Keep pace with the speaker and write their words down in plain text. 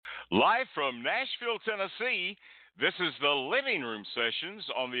Live from Nashville, Tennessee, this is the Living Room Sessions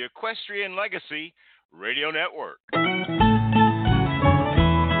on the Equestrian Legacy Radio Network. Gonna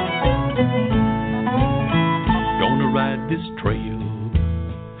ride this trail,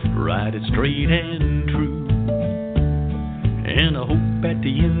 ride it straight and true. And I hope at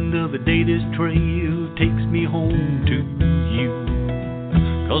the end of the day this trail takes me home to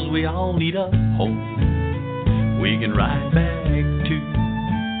you. 'Cause we all need a home we can ride back to.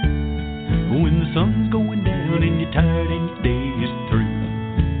 When the sun's going down and you're tired and your day is through,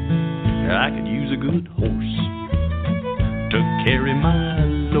 I could use a good horse to carry my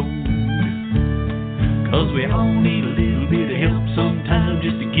load. 'Cause we all need a little bit of help sometimes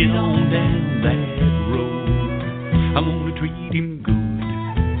just to get on down that road. I'm gonna treat him good,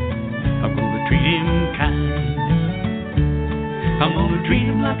 I'm gonna treat him kind, I'm gonna treat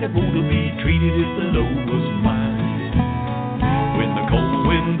him like I'd want to be treated if the load was mine. When the cold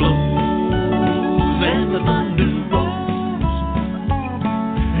wind blows and the thunder rolls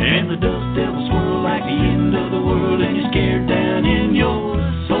and the dust devils swirl like the end of the world and you're scared down in your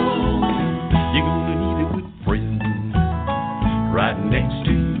soul, you're gonna need a good friend right next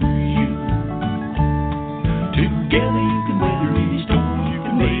to you. Together you can weather any storm, you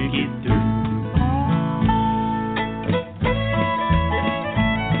can make it through.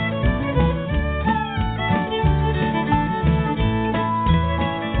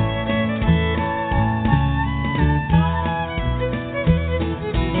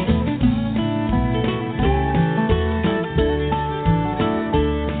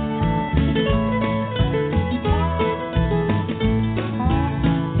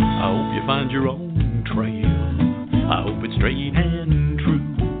 Your own trail, I hope it's straight and true.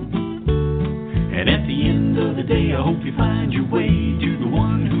 And at the end of the day, I hope you find your way to the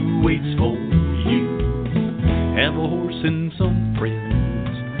one who waits for you. Have a horse and some friends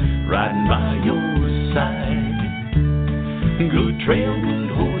riding by your side. Good trail,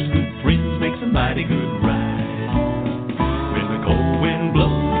 good horse, good friends makes a mighty good ride. When the cold wind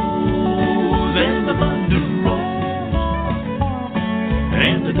blows and the thunder rolls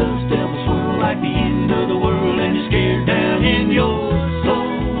and the dust devils swirl like the end of the world and you're scared down in your soul,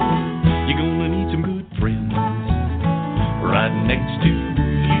 you're gonna need some good friends right next to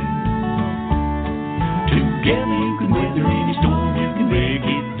you. Together you can weather any storm, you can make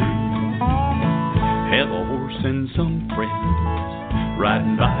it through. Have a horse and some friends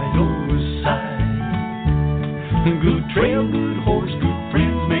riding by your side. Good trail, good horse, good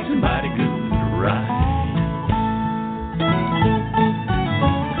friends makes a mighty good ride.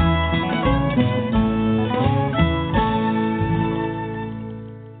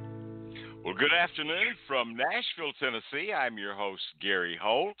 Good afternoon from Nashville, Tennessee. I'm your host, Gary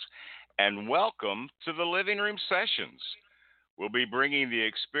Holt, and welcome to the Living Room Sessions. We'll be bringing the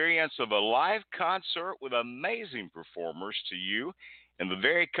experience of a live concert with amazing performers to you in the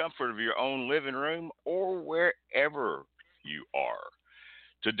very comfort of your own living room or wherever you are.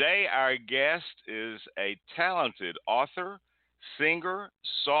 Today, our guest is a talented author, singer,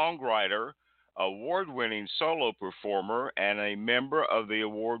 songwriter, award-winning solo performer, and a member of the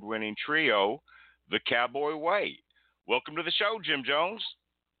award-winning trio, The Cowboy Way. Welcome to the show, Jim Jones.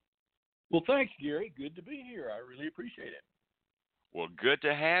 Well, thanks, Gary. Good to be here. I really appreciate it. Well, good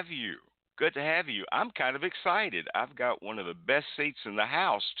to have you. Good to have you. I'm kind of excited. I've got one of the best seats in the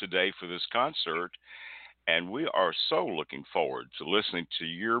house today for this concert, and we are so looking forward to listening to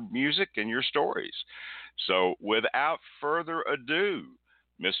your music and your stories. So without further ado,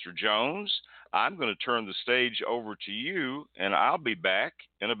 Mr. Jones, I'm going to turn the stage over to you, and I'll be back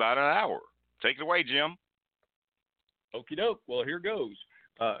in about an hour. Take it away, Jim. Okie doke. Well, here goes.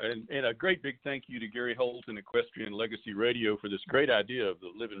 And a great big thank you to Gary Holt and Equestrian Legacy Radio for this great idea of the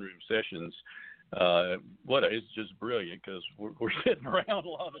Living Room Sessions. It's just brilliant because we're sitting around a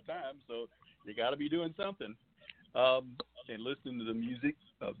lot of the time, so you got to be doing something. And listening to the music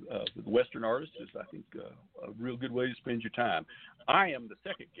of the Western artists is, I think, a real good way to spend your time. I am the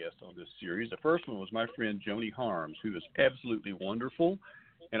second guest on this series. The first one was my friend Joni Harms, who is absolutely wonderful,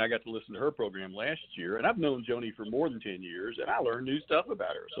 and I got to listen to her program last year. And I've known Joni for more than 10 years, and I learned new stuff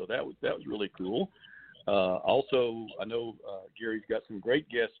about her, so that was really cool. Also, I know Gary's got some great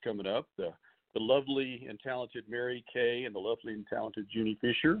guests coming up, the lovely and talented Mary Kay and the lovely and talented Junie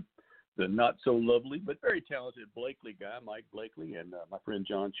Fisher, the not-so-lovely but very talented Blakely guy, Mike Blakely, and my friend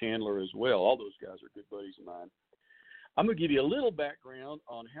John Chandler as well. All those guys are good buddies of mine. I'm going to give you a little background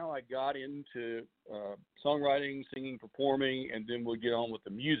on how I got into songwriting, singing, performing, and then we'll get on with the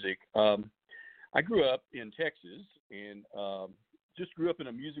music. I grew up in Texas and just grew up in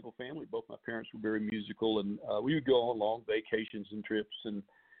a musical family. Both my parents were very musical, and we would go on long vacations and trips and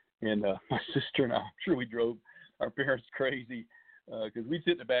And my sister and I, I'm sure we drove our parents crazy because we'd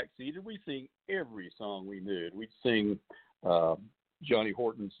sit in the back seat and we'd sing every song we knew. We'd sing Johnny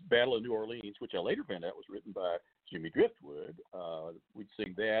Horton's Battle of New Orleans, which I later found out was written by Jimmy Driftwood. We'd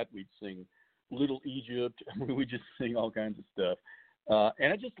sing that. We'd sing Little Egypt. We'd just sing all kinds of stuff.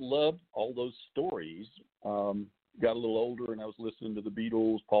 And I just loved all those stories. Got a little older and I was listening to the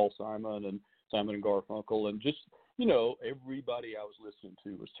Beatles, Paul Simon and Garfunkel, and just, you know, everybody I was listening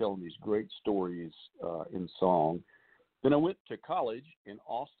to was telling these great stories in song. Then I went to college in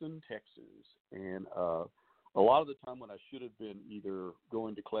Austin, Texas, and a lot of the time when I should have been either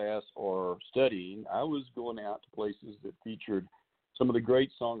going to class or studying, I was going out to places that featured some of the great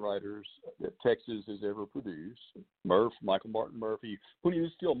songwriters that Texas has ever produced. Michael Martin Murphy, when he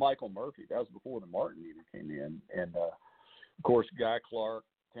was still Michael Murphy. That was before the Martin even came in. And, of course, Guy Clark,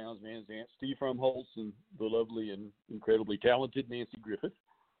 Townes Van Zandt, Steve Frumholtz, and the lovely and incredibly talented Nancy Griffith.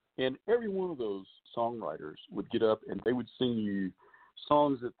 And every one of those songwriters would get up and they would sing you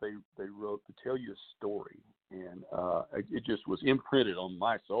songs that they wrote to tell you a story. And it just was imprinted on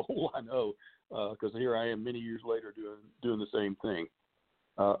my soul, I know, because here I am many years later doing the same thing.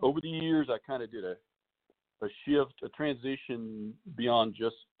 Over the years, I kind of did a shift, a transition beyond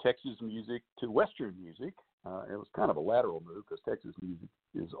just Texas music to Western music. It was kind of a lateral move because Texas music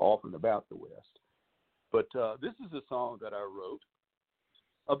is often about the West. But this is a song that I wrote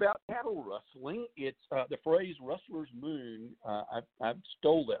about cattle rustling. It's the phrase "rustler's moon." I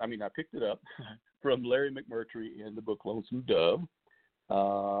stole it. I mean, I picked it up from Larry McMurtry in the book Lonesome Dove.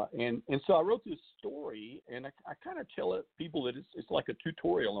 And so I wrote this story, and I kind of tell people that it's like a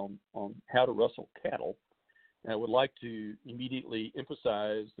tutorial on how to rustle cattle. And I would like to immediately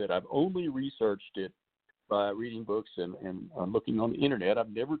emphasize that I've only researched it by reading books and looking on the internet. I've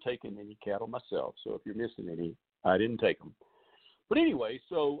never taken any cattle myself, so if you're missing any, I didn't take them. But anyway,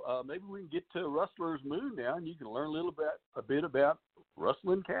 so maybe we can get to Rustler's Moon now, and you can learn a bit about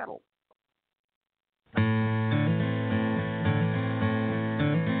rustling cattle.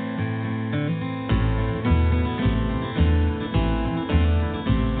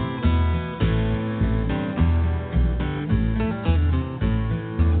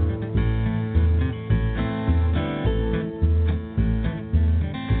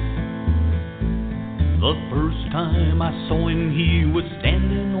 The first time I saw him, he was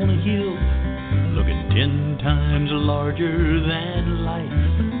standing on a hill, looking 10 times larger than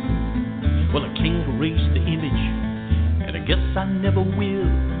life. Well, I can't erase the image, and I guess I never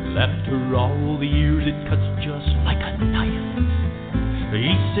will. After all the years, it cuts just like a knife.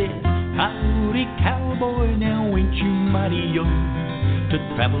 He said, "Howdy, cowboy, now ain't you mighty young to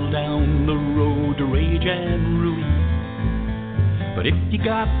travel down the road to rage and ruin? But if you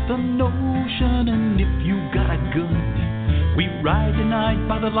got the notion and if you got a gun, we ride tonight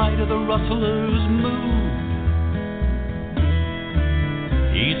by the light of the rustler's moon."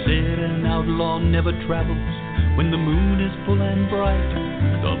 He said an outlaw never travels when the moon is full and bright.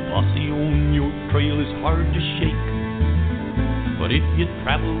 The posse on your trail is hard to shake. But if you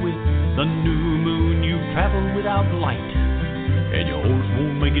travel with the new moon, you travel without light, and your horse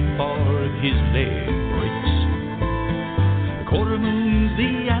won't make it far if his leg breaks. Quarter moon's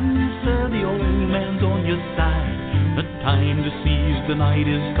the answer, the old man's on your side. The time to seize the night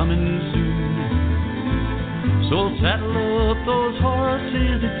is coming soon. So saddle up those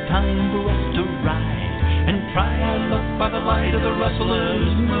horses, it's time for us to ride and try our luck by the light of the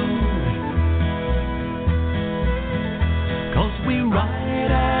rustler's moon. 'Cause we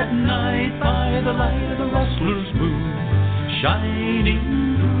ride at night by the light of the rustler's moon, shining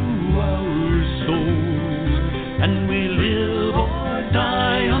through our souls, and we live or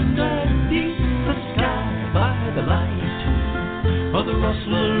die underneath the sky by the light of the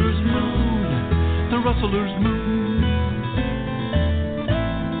rustler's moon, the rustler's moon.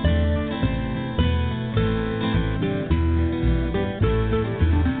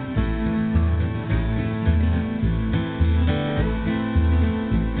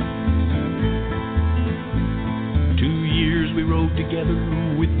 Together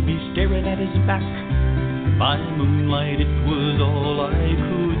with me staring at his back. By moonlight it was all I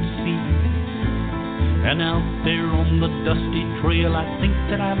could see. And out there on the dusty trail I think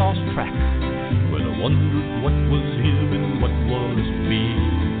that I lost track, when I wondered what was him and what was me.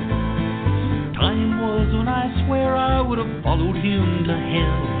 Time was when I swear I would have followed him to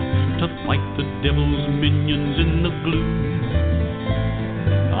hell, to fight the devil's minions in the gloom.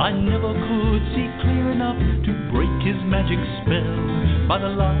 I never could see clear enough to break his magic spell by the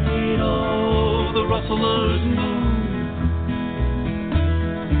light of the rustler's moon.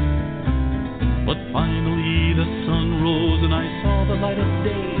 But finally the sun rose and I saw the light of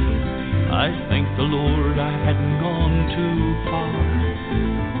day. I thank the Lord I hadn't gone too far.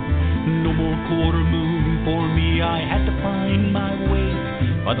 No more quarter moon for me, I had to find my way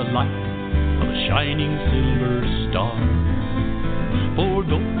by the light of a shining silver star. For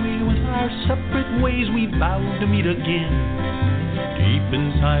though we went our separate ways, we vowed to meet again. Deep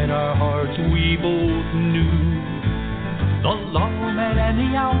inside our hearts we both knew the lawman and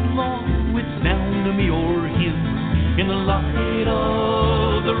the outlaw would sound to me or him in the light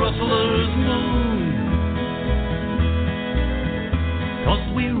of the rustler's moon. 'Cause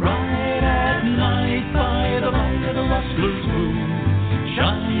we ride at night by the light of the rustler's moon,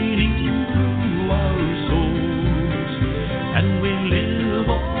 shining through our souls, and we live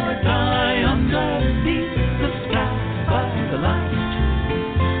or die underneath the sky by the light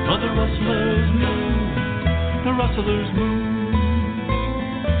of the rustler's moon, the rustler's moon.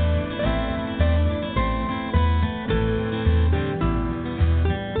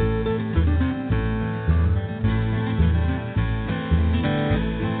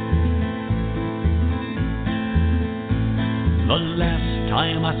 The last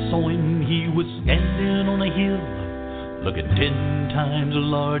time I saw him, he was standing on a hill, looking 10 times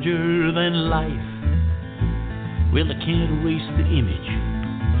larger than life. Well, I can't erase the image,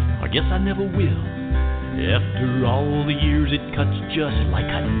 I guess I never will. After all the years, it cuts just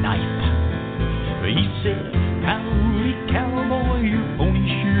like a knife. He said, "Howdy, cowboy, your pony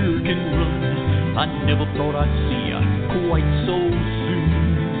sure can run. I never thought I'd see ya quite so soon.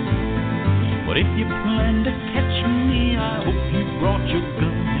 But if you plan to catch me, I hope you brought your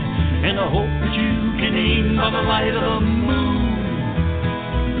gun, and I hope that you can aim by the light of the moon.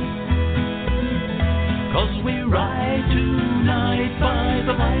 'Cause we ride tonight by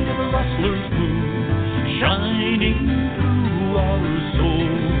the light of the rustler's moon, shining through our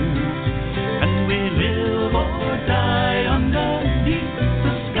souls, and we live or die underneath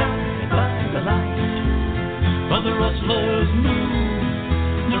the sky by the light of the rustler's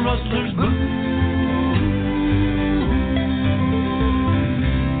moon, the rustler's moon."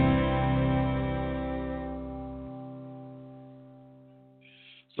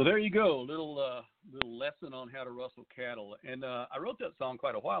 So there you go, a little lesson on how to rustle cattle. And I wrote that song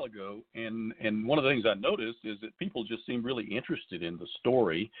quite a while ago, and one of the things I noticed is that people just seemed really interested in the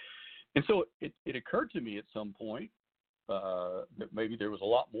story. And so it occurred to me at some point that maybe there was a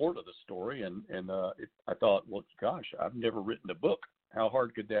lot more to the story, and I thought, well, gosh, I've never written a book. How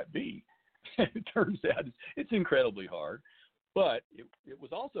hard could that be? It turns out it's incredibly hard. But it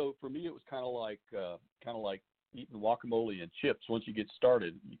was also, for me, it was kind of like eating guacamole and chips. Once you get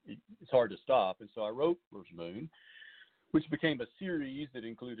started, it's hard to stop. And so I wrote Rustler's Moon, which became a series that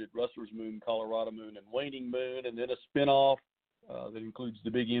included Rustler's Moon, Colorado Moon, and Waning Moon, and then a spinoff that includes The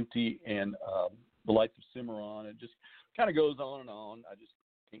Big Empty and The Lights of Cimarron. It just kind of goes on and on. I just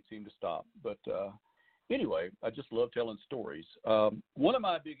can't seem to stop. But anyway, I just love telling stories. One of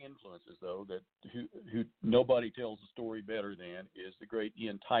my big influences, though, who nobody tells a story better than, is the great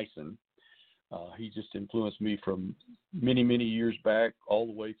Ian Tyson. He just influenced me from many, many years back all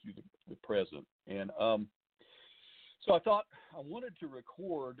the way through the present. And so I thought I wanted to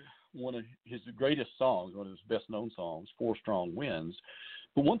record one of his greatest songs, one of his best-known songs, Four Strong Winds.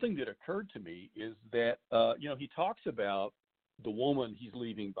 But one thing that occurred to me is that, he talks about the woman he's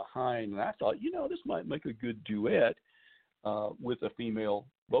leaving behind. And I thought, this might make a good duet with a female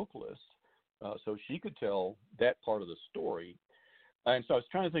vocalist, so she could tell that part of the story. And so I was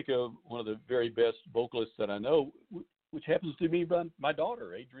trying to think of one of the very best vocalists that I know, which happens to be my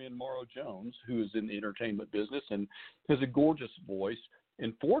daughter, Adrienne Morrow Jones, who is in the entertainment business and has a gorgeous voice.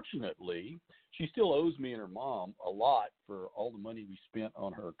 And fortunately, she still owes me and her mom a lot for all the money we spent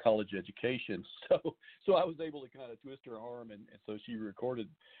on her college education. So I was able to kind of twist her arm, and so she recorded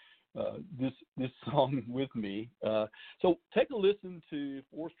this song with me. So take a listen to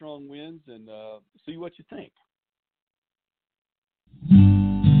Four Strong Winds and see what you think.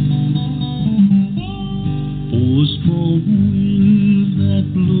 Four strong winds that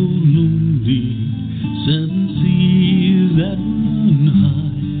blow lonely, 7 seas that run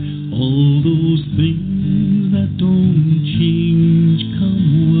high, all those things that don't change come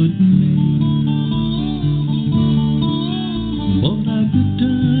what may. But our good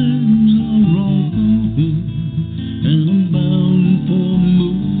times are all gone, and I'm bound for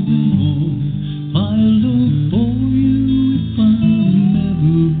moving on. I look for you if I'm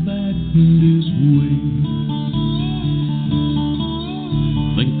never back this way.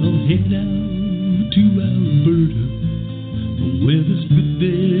 Head out to Alberta, the weather's good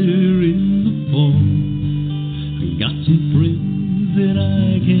there in the fall. I got some friends that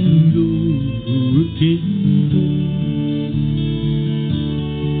I can go looking for.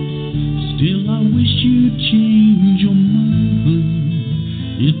 wish you'd change your mind,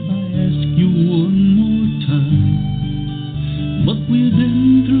 honey, if I ask you one more time. But we've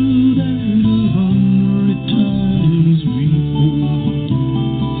been through that 100 times before.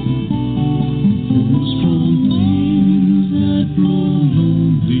 Four strong winds that blow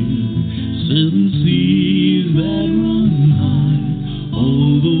lonely, 7 seas that run high,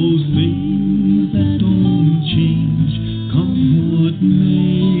 all those things that don't change, come what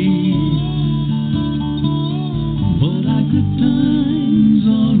may. But our good times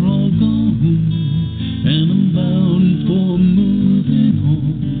are all gone, and I'm bound for moving on.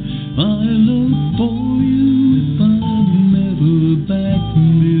 I look for you if I'm ever back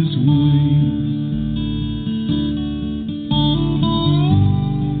this way.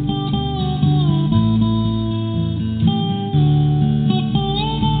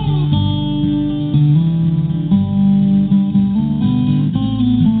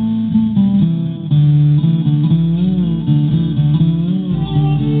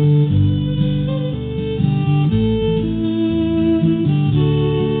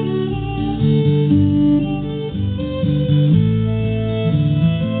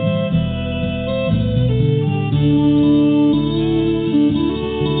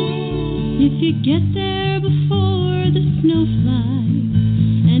 If you get there before the snow flies,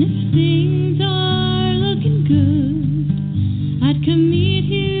 and if things are looking good, I'd come meet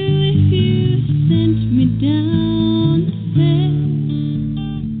you if you sent me down the stairs.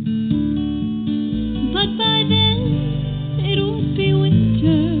 But by then it would be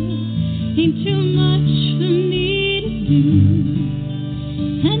winter, ain't too much for me to do,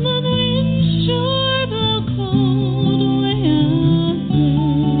 and the winds sure blow cold way out there.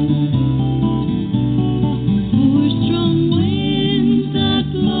 Four strong winds that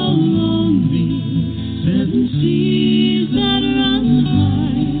blow lonely, 7 seas that run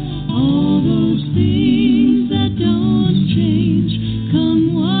high, all those things that don't change, come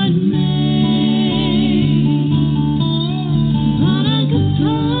what may. But our good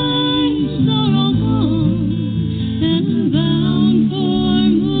times are all gone, and I'm bound for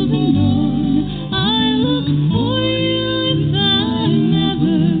moving on. I look for you if I'm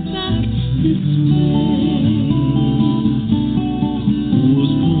ever back this way. Four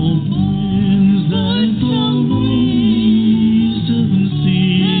strong winds that blow lonely, 7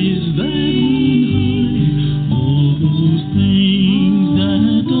 seas that run high, all those things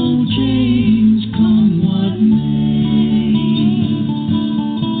that don't change, come what may.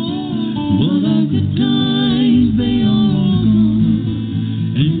 But our good times, they are all gone,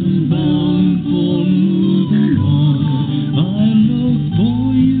 and I'm bound for moving on. I look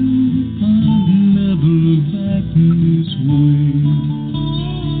for you if I'm never back this way.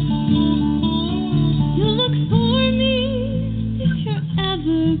 You look for me if you're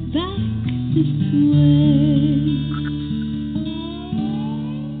ever back this way.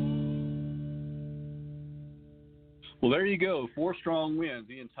 Well, there you go. Four Strong Winds,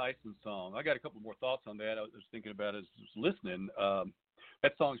 Ian Tyson song. I got a couple more thoughts on that. I was thinking about as I was listening.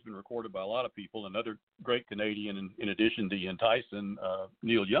 That song's been recorded by a lot of people. Another great Canadian, in addition to Ian Tyson,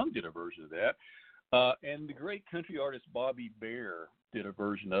 Neil Young did a version of that. And the great country artist Bobby Bare did a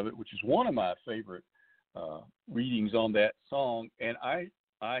version of it, which is one of my favorite readings on that song. And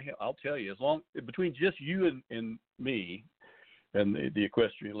I'll tell you, as long between just you and me and the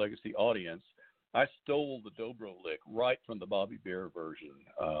Equestrian Legacy audience, I stole the dobro lick right from the Bobby Bare version.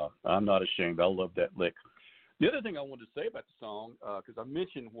 I'm not ashamed. I love that lick. The other thing I wanted to say about the song, because I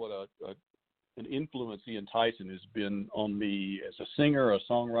mentioned what an influence Ian Tyson has been on me as a singer, a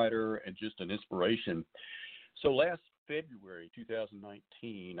songwriter, and just an inspiration. So last February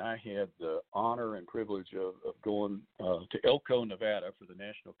 2019, I had the honor and privilege of going to Elko, Nevada for the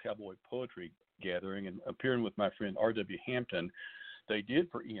National Cowboy Poetry Gathering and appearing with my friend R.W. Hampton. They did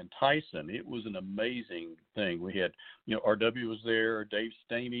for Ian Tyson. It was an amazing thing. We had, R.W. was there, Dave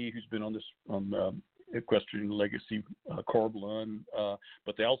Stamey, who's been on Equestrian Legacy, Corblund,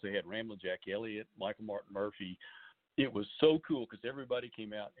 but they also had Ramblin' Jack Elliott, Michael Martin Murphy. It was so cool because everybody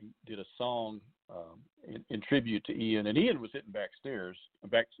came out and did a song in tribute to Ian, and Ian was sitting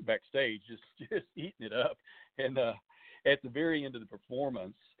backstage, just eating it up. And at the very end of the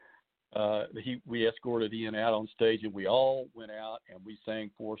performance, we escorted Ian out on stage, and we all went out and we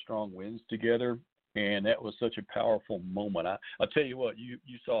sang Four Strong Winds together. And that was such a powerful moment. I'll tell you what, you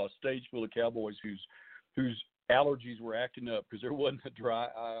saw a stage full of cowboys whose allergies were acting up because there wasn't a dry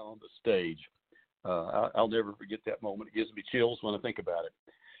eye on the stage. I'll never forget that moment. It gives me chills when I think about it.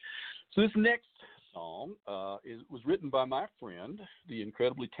 So this next song was written by my friend, the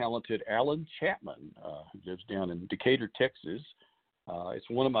incredibly talented Alan Chapman, who lives down in Decatur, Texas. It's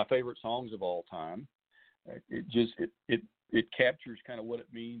one of my favorite songs of all time. It captures kind of what it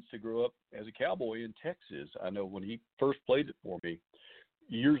means to grow up as a cowboy in Texas. I know when he first played it for me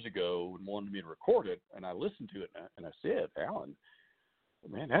years ago and wanted me to record it, and I listened to it, and I said, Alan,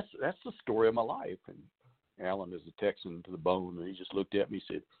 man, that's the story of my life. And Alan is a Texan to the bone, and he just looked at me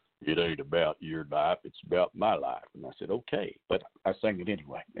and said, it ain't about your life, it's about my life. And I said, okay, but I sang it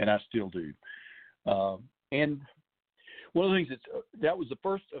anyway, and I still do. And one of the things that was the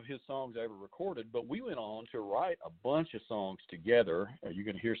first of his songs I ever recorded, but we went on to write a bunch of songs together. You're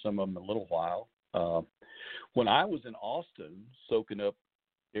going to hear some of them in a little while. When I was in Austin, soaking up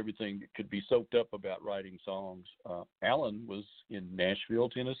everything that could be soaked up about writing songs, Alan was in Nashville,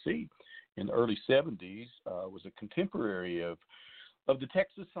 Tennessee in the early 70s, was a contemporary of the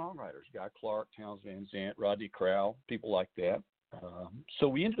Texas songwriters, Guy Clark, Townes Van Zandt, Rodney Crowell, people like that. So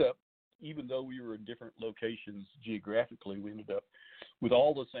we ended up, even though we were in different locations geographically, we ended up with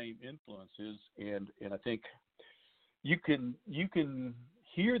all the same influences. And I think you can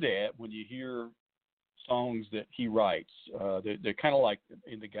hear that when you hear songs that he writes. They're kind of like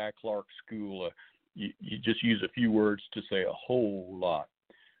in the Guy Clark school. You just use a few words to say a whole lot.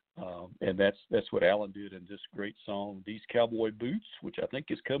 And that's what Alan did in this great song, These Cowboy Boots, which I think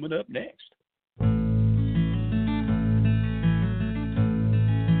is coming up next.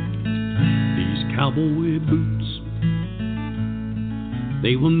 Cowboy boots,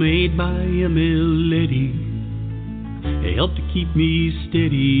 they were made by M.L. Eddy. They helped to keep me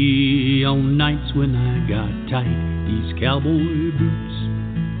steady on nights when I got tight. These cowboy boots,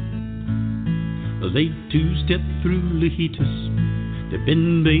 they two-step through Lajitas. They've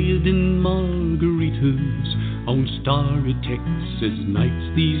been bathed in margaritas on starry Texas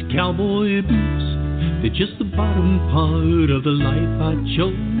nights. These cowboy boots, they're just the bottom part of the life I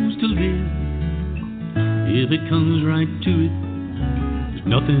chose to live. If it comes right to it, there's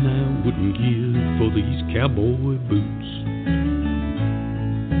nothing I wouldn't give for these cowboy boots.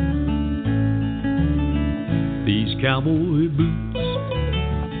 These cowboy boots,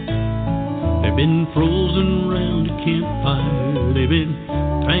 they've been frozen round a campfire. They've been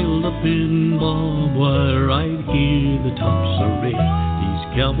tangled up in barbed wire. Right here the tops are red. These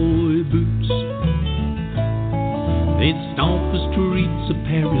cowboy boots, they'd stomp the streets of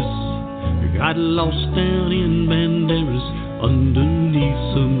Paris. Got lost down in Banderas underneath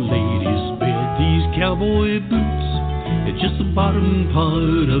some lady's bed. These cowboy boots, they're just the bottom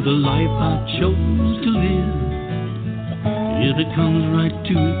part of the life I chose to live. If it comes right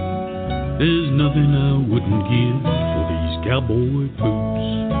to it, there's nothing I wouldn't give for these cowboy boots.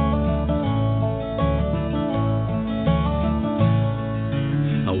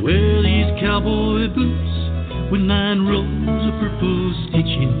 I wear these cowboy boots with 9 rows of purple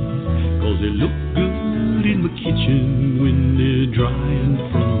stitching, 'cause they look good in my kitchen when they're drying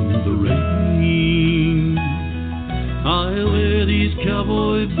from the rain. I wear these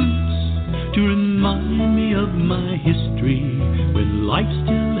cowboy boots to remind me of my history, when life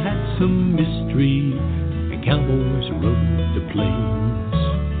still had some mystery and cowboys rode the plains.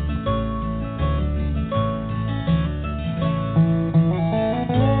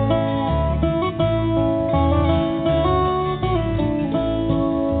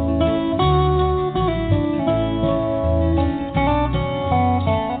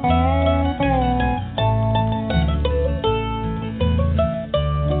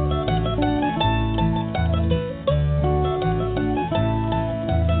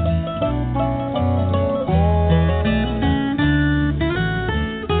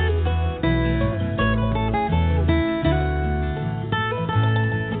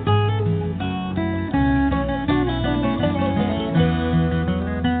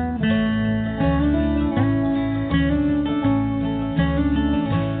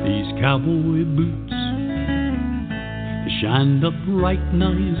 Cowboy boots, they shined up right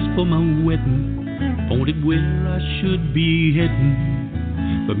nice for my wedding, pointed where I should be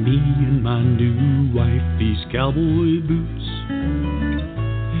heading for me and my new wife. These cowboy boots,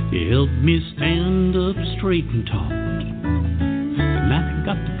 they helped me stand up straight and tall. The night I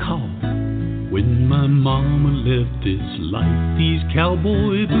got the call when my mama left this life. These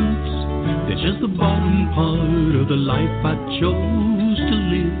cowboy boots, they're just the bottom part of the life I chose to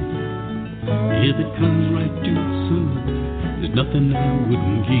live. If it comes right to it, son, there's nothing I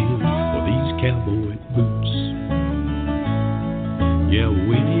wouldn't give for these cowboy boots. Yeah,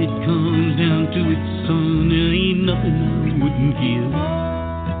 when it comes down to it, son, there ain't nothing I wouldn't give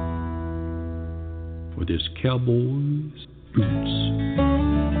for this cowboy's boots.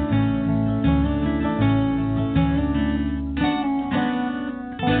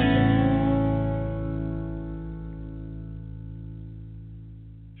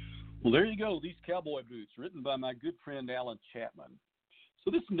 Well, there you go. These Cowboy Boots, written by my good friend Alan Chapman.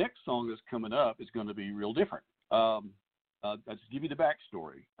 So this next song that's coming up is going to be real different. I'll just give you the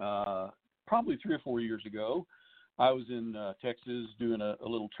backstory. Probably 3 or 4 years ago, I was in Texas doing a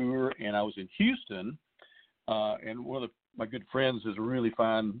little tour, and I was in Houston. And one of my good friends is a really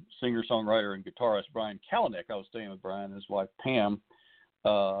fine singer-songwriter and guitarist, Brian Kalanick. I was staying with Brian and his wife, Pam,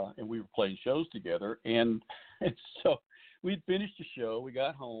 and we were playing shows together. And so we'd finished the show. We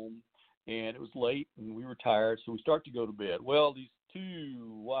got home, and it was late, and we were tired, so we started to go to bed. Well, these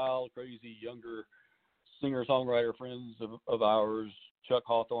 2 wild, crazy, younger singer-songwriter friends of ours, Chuck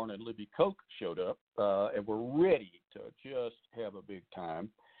Hawthorne and Libby Koch, showed up, and were ready to just have a big time.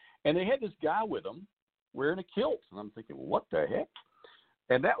 And they had this guy with them wearing a kilt, and I'm thinking, well, what the heck?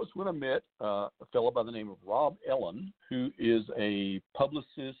 And that was when I met a fellow by the name of Rob Ellen, who is a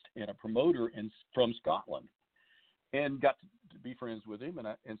publicist and a promoter from Scotland, and got to be friends with him.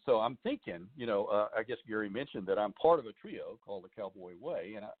 And so I'm thinking, I guess Gary mentioned that I'm part of a trio called the Cowboy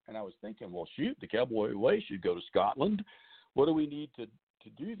Way, and I was thinking, well, shoot, the Cowboy Way should go to Scotland. What do we need to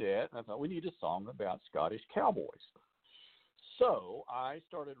do that? And I thought we need a song about Scottish cowboys. So I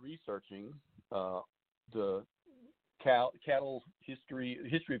started researching the cattle history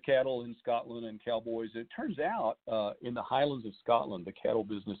of cattle in Scotland and cowboys. It turns out in the Highlands of Scotland, the cattle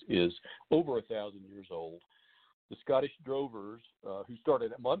business is over 1,000 years old. The Scottish drovers who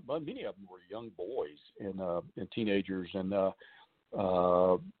started, many of them were young boys and teenagers, and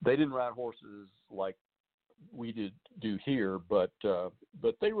they didn't ride horses like we do here, but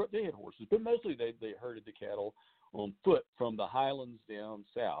they had horses. But mostly they herded the cattle on foot from the Highlands down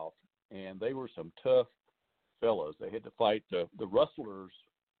south, and they were some tough fellows. They had to fight the rustlers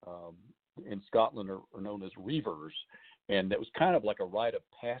in Scotland are known as reavers, and that was kind of like a rite of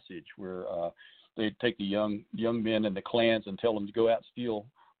passage where they'd take the young men and the clans and tell them to go out and steal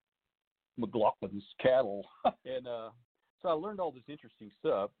McLaughlin's cattle. And so I learned all this interesting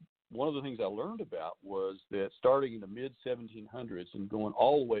stuff. One of the things I learned about was that starting in the mid-1700s and going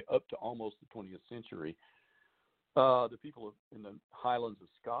all the way up to almost the 20th century, the people in the Highlands of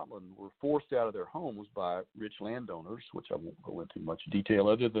Scotland were forced out of their homes by rich landowners, which I won't go into much detail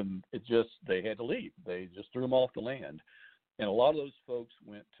other than they had to leave. They just threw them off the land. And a lot of those folks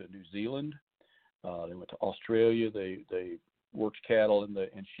went to New Zealand. They went to Australia. They worked cattle and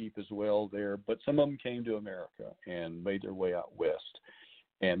sheep as well there. But some of them came to America and made their way out west.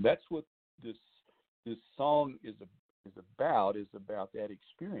 And that's what this song is about that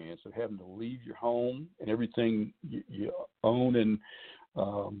experience of having to leave your home and everything you own and,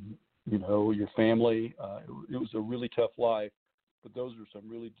 your family. It was a really tough life, but those are some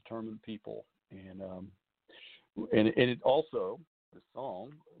really determined people. And it also, the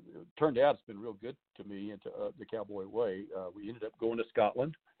song, it turned out it's been real good to me and to the Cowboy Way. We ended up going to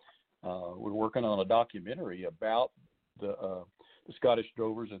Scotland. We're working on a documentary about the Scottish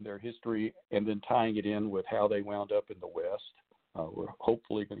drovers and their history, and then tying it in with how they wound up in the West. We're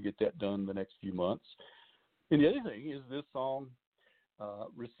hopefully going to get that done in the next few months. And the other thing is this song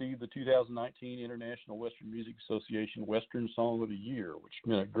received the 2019 International Western Music Association Western Song of the Year, which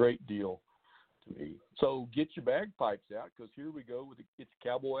meant a great deal to me. So get your bagpipes out, because here we go with It's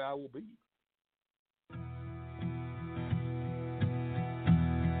Cowboy I Will Be.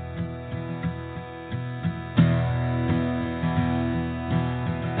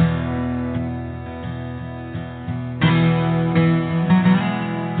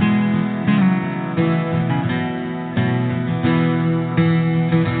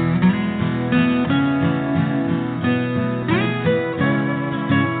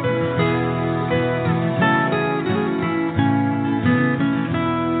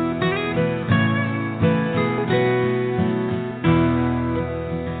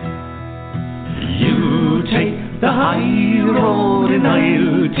 And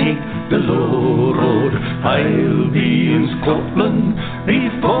I'll take the low road. I'll be in Scotland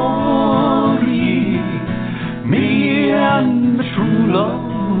before ye. Me and the true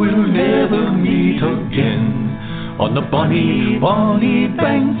love will never meet again on the bonny, bonny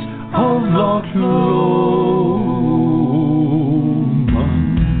banks of Loch Lomond.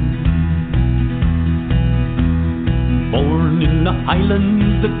 Born in the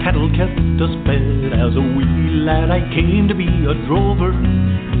Highlands, the cattle kept us fed. As a wee lad I came to be a drover.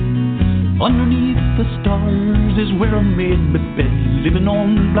 Underneath the stars is where I made my bed, living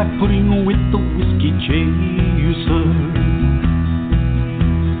on black pudding with the whiskey chaser.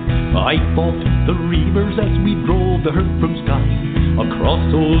 I fought the reavers as we drove the herd from Skye across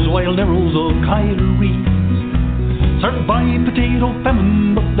those wild narrows of Kyrene. Served by potato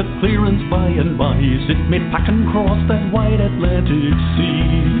famine, but the clearance by and by sent me packing across that wide Atlantic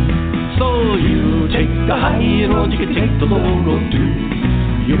Sea. the high road, you can take the low road too.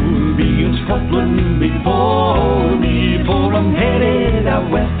 You'll be in Scotland before me, for I'm headed out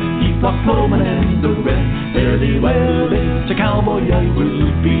west. Keep Loch Lomond and the rest. Fare thee well, it's a cowboy I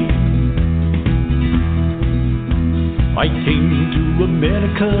will be. I came to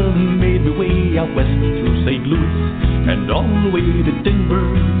America, made my way out west through St. Louis and all the way to Denver.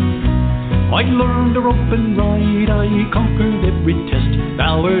 I learned to rope and ride, I conquered every test.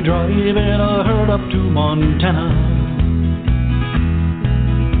 Now we're driving a herd up to Montana.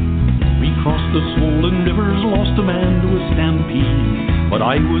 We crossed the swollen rivers, lost a man to a stampede, but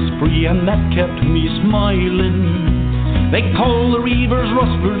I was free and that kept me smiling. They call the reavers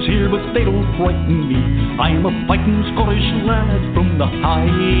rustlers here, but they don't frighten me. I'm a fighting Scottish lad from the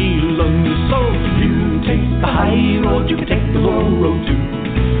Highlands. So you take the high road, you can take the low road too.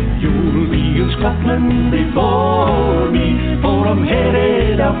 You'll be in Scotland before me, for I'm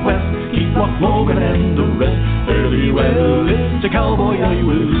headed out west. Keep Loch Lomond and the rest. Fare thee well, it's a cowboy I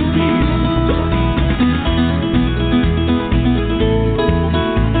will be.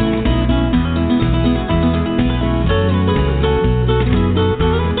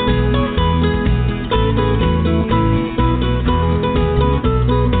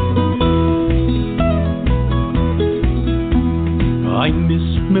 I miss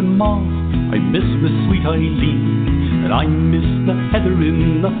me ma, I miss me sweet Eileen, and I miss the heather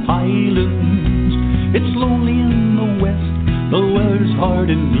in the Highlands. It's lonely in the west, the weather's hard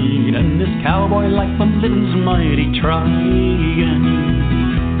and mean, and this cowboy life I'm living's mighty trying.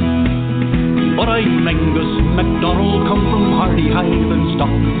 But I'm Angus MacDonald, come from hardy Highland stock,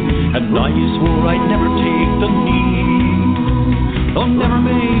 and I swore I'd never take the knee. Though never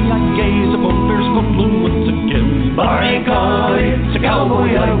may I gaze upon fair Scotland once again, by God, it's a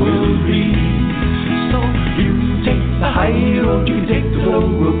cowboy I will be. So you take the high road, you can take the low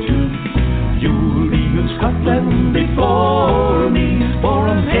road too. You'll be in Scotland before me,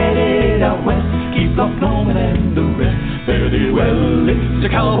 for I'm headed out west. Keep Loch Lomond and the rest. Fare thee well, it's a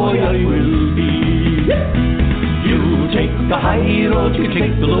cowboy I will be. You take the high road, you can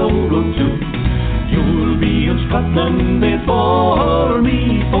take the low road too. You'll be in Scotland before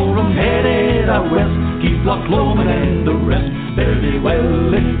me, for I'm headed out west. Keep Loch Lomond and the rest. Fare thee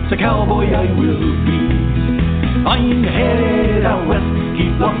well, it's a cowboy I will be. I'm headed out west.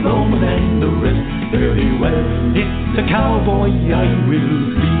 Keep Loch Lomond and the rest. Fare thee well, it's a cowboy I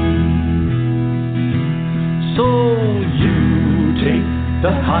will be. So you take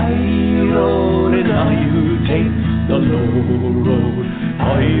the high road and now you take the low road.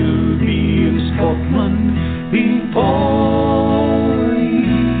 I'll be in Scotland before you.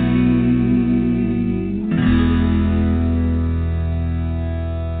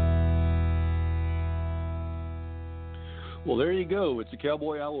 Well, there you go. It's a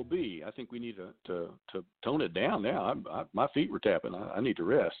cowboy I will be. I think we need to tone it down now. My feet were tapping. I need to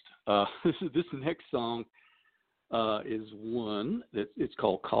rest. This next song is one that it's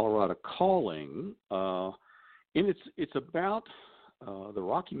called Colorado Calling, and it's about the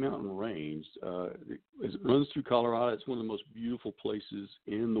Rocky Mountain Range. It runs through Colorado. It's one of the most beautiful places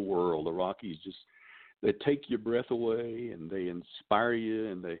in the world. The Rockies they take your breath away, and they inspire you,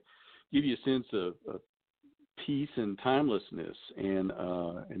 and they give you a sense of peace and timelessness. And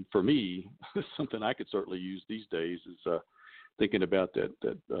for me, something I could certainly use these days is thinking about that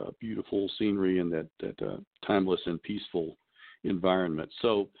beautiful scenery and that timeless and peaceful environment.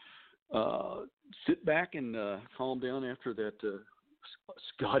 So sit back and calm down after that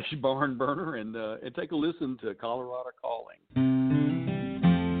Scottish barn burner and take a listen to Colorado Calling.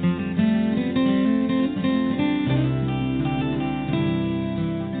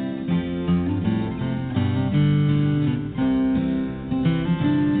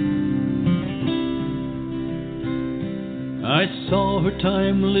 I saw her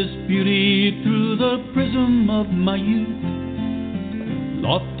timeless beauty through the prism of my youth.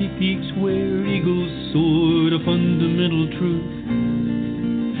 Lofty peaks where eagles soared, a fundamental truth.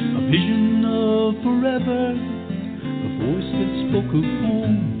 A vision of forever, a voice that spoke of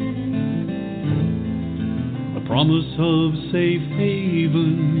home. A promise of safe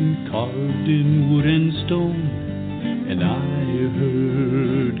haven, carved in wood and stone. And I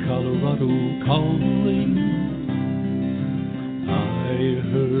heard Colorado calling. I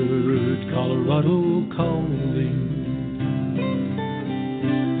heard Colorado calling.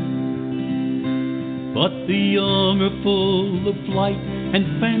 But the young are full of flight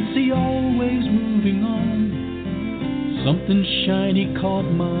and fancy, always moving on. Something shiny caught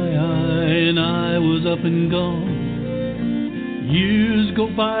my eye and I was up and gone. Years go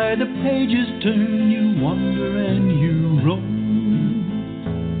by, the pages turn, you wander and you roam.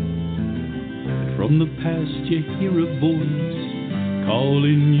 From the past you hear a voice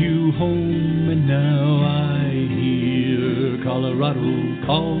calling you home, and now I hear Colorado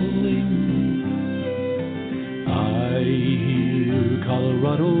calling. I hear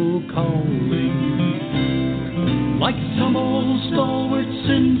Colorado calling. Like some old stalwart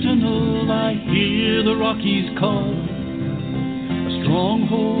sentinel, I hear the Rockies call. A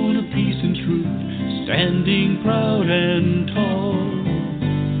stronghold of peace and truth, standing proud and tall.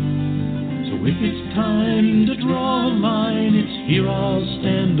 So if it's time to draw a line, it's here I'll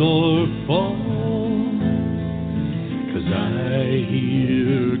stand or fall. 'Cause I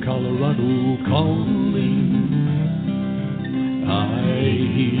hear Colorado calling. I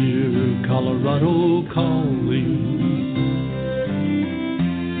hear Colorado calling.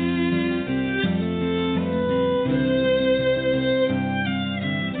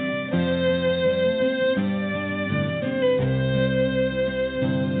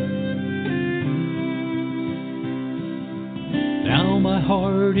 Now my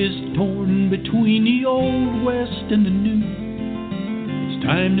heart is torn between the old West and the new. It's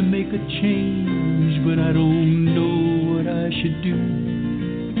time to make a change, but I don't know what I should do.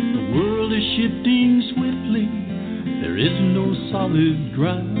 The world is shifting swiftly, there is no solid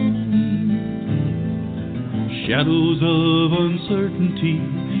ground. Shadows of uncertainty,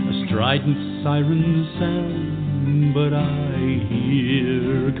 a strident siren sound, but I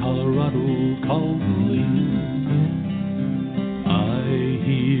hear Colorado calling. I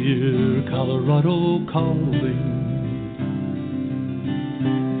hear Colorado calling.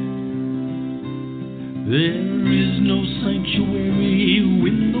 There is no sanctuary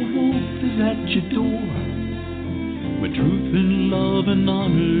when the wolf is at your door. But truth and love and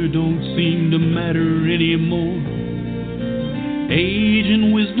honor don't seem to matter anymore. Age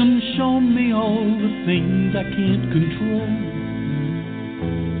and wisdom show me all the things I can't control.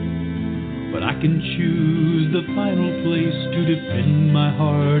 But I can choose the final place to defend my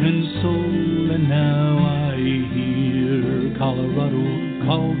heart and soul. And now I hear Colorado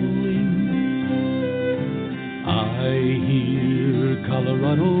calling. I hear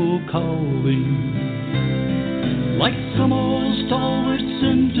Colorado calling. Like some old stalwart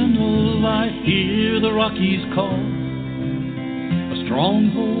sentinel, I hear the Rockies call. A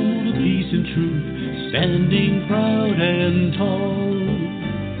stronghold of peace and truth, standing proud and tall.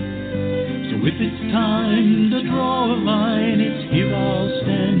 So if it's time to draw a line, it's here I'll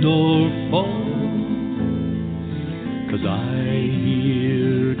stand or fall. 'Cause I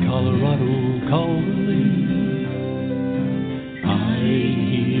hear Colorado calling. I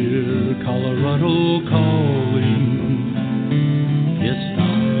hear Colorado calling. Yes, I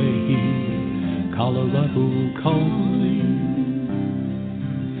hear Colorado calling.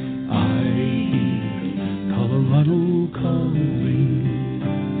 I hear Colorado calling.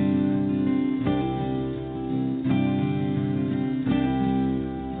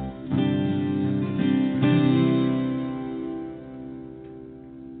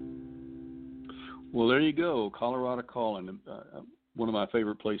 Well, there you go, Colorado calling. One of my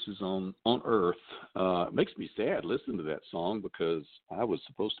favorite places on earth. It makes me sad listening to that song because I was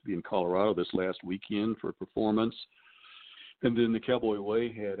supposed to be in Colorado this last weekend for a performance. And then the Cowboy Way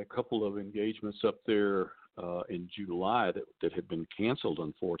had a couple of engagements up there in July that had been canceled,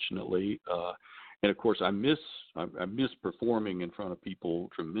 unfortunately. And of course, I miss performing in front of people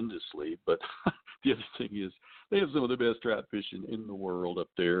tremendously. But the other thing is, they have some of the best trout fishing in the world up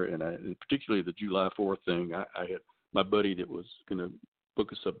there, and particularly the July 4th thing. I had my buddy that was going to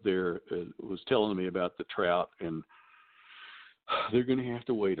book us up there was telling me about the trout, and they're going to have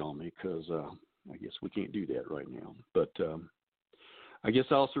to wait on me because I guess we can't do that right now. But I guess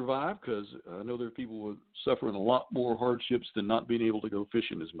I'll survive because I know there are people suffering a lot more hardships than not being able to go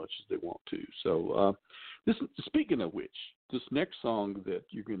fishing as much as they want to. So speaking of which, this next song that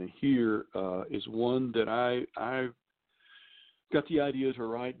you're going to hear is one that I got the idea to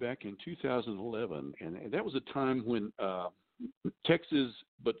write back in 2011, and that was a time when Texas,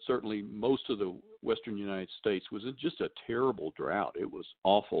 but certainly most of the western United States, was in just a terrible drought. It was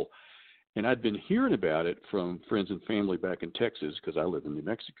awful. And I'd been hearing about it from friends and family back in Texas because I live in New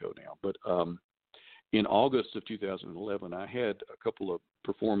Mexico now. But in August of 2011, I had a couple of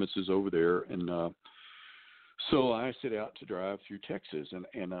performances over there, and so I set out to drive through Texas.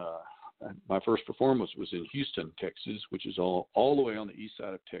 And my first performance was in Houston, Texas, which is all the way on the east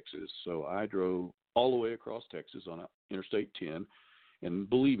side of Texas. So I drove all the way across Texas on Interstate 10. And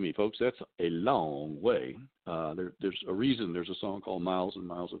believe me, folks, that's a long way. There's a reason there's a song called Miles and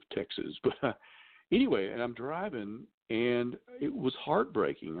Miles of Texas. But anyway, and I'm driving, and it was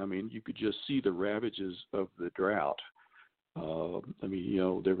heartbreaking. I mean, you could just see the ravages of the drought. I mean, you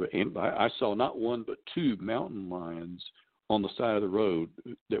know, I saw not one but two mountain lions on the side of the road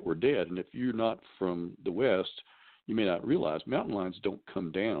that were dead. And if you're not from the West, you may not realize mountain lions don't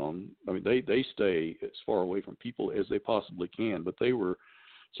come down. I mean, they stay as far away from people as they possibly can. But they were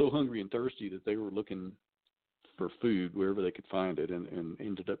so hungry and thirsty that they were looking for food wherever they could find it, and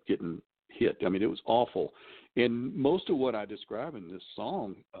ended up getting hit. I mean, it was awful. And most of what I describe in this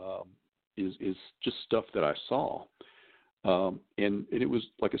song is just stuff that I saw. And it was,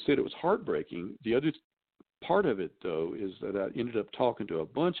 like I said, it was heartbreaking. The other part of it, though, is that I ended up talking to a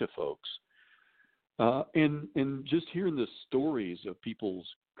bunch of folks, and just hearing the stories of people's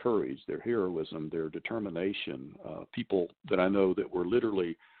courage, their heroism, their determination, people that I know that were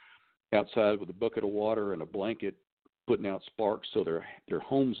literally outside with a bucket of water and a blanket putting out sparks so their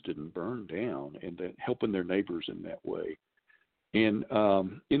homes didn't burn down, and then helping their neighbors in that way. And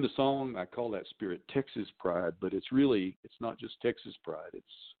in the song, I call that spirit Texas pride, but it's not just Texas pride.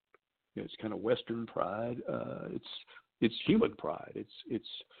 It's kind of Western pride. It's human pride. It's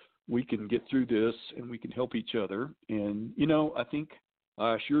we can get through this and we can help each other. And you know, I think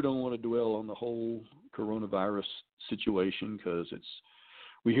I sure don't want to dwell on the whole coronavirus situation, because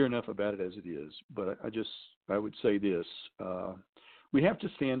we hear enough about it as it is. But I would say this: we have to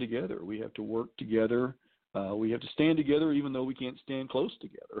stand together. We have to work together. We have to stand together even though we can't stand close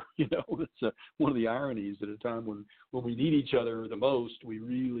together. You know, that's one of the ironies, at a time when we need each other the most, we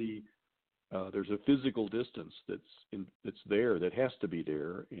really there's a physical distance that's there, that has to be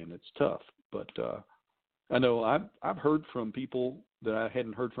there, and it's tough. But I know I've heard from people that I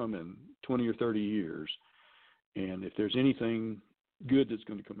hadn't heard from in 20 or 30 years, and if there's anything good that's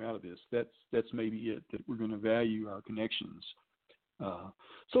going to come out of this, that's maybe it, that we're going to value our connections.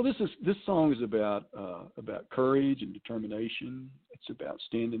 So this song is about courage and determination. It's about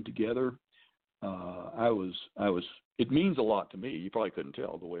standing together. It means a lot to me. You probably couldn't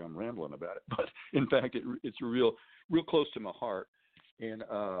tell the way I'm rambling about it, but in fact, it's real close to my heart. And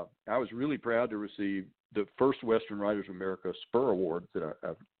I was really proud to receive the first Western Writers of America Spur Award that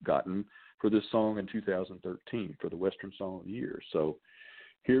I've gotten for this song in 2013 for the Western Song of the Year. So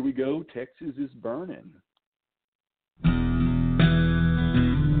here we go. Texas is burning.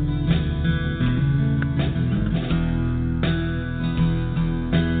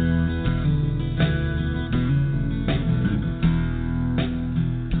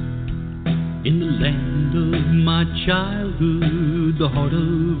 In the land of my childhood, the heart of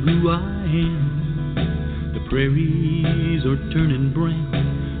who I am, the prairies are turning brown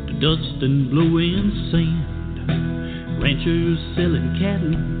to dust and blowing sand. Ranchers selling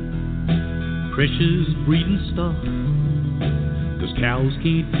cattle, precious breeding stock, 'cause cows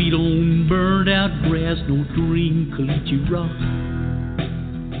can't feed on burned out grass nor drink caliche rock.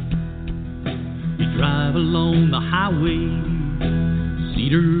 You drive along the highway,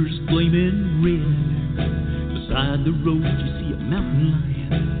 cedars gleaming red. Beside the road you see a mountain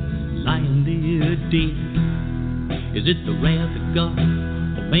lion lying there dead. Is it the wrath of God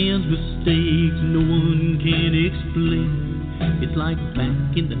or man's mistakes no one can explain? It's like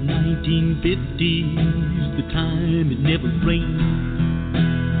back in the 1950s, the time it never rained.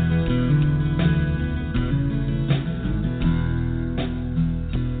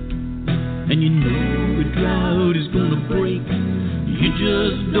 And you know the drought is gonna break, you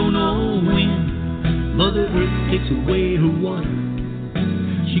just don't know when. Mother Earth takes away her water,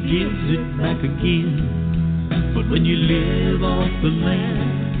 she gives it back again. But when you live off the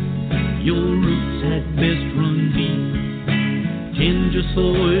land, your roots at best run deep. Tend your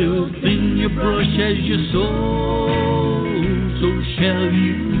soil, thin your brush as you sow, so shall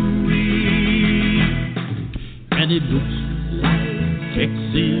you reap. And it looks like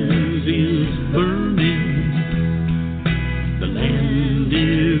Texas is burning. The land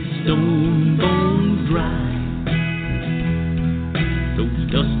is stone bone dry. Those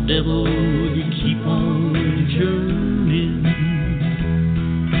dust devils you keep on churning,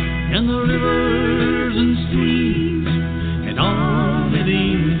 and the rivers and streams and all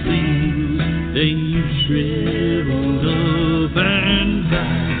living things, they shriveled up and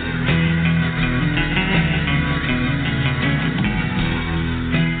died.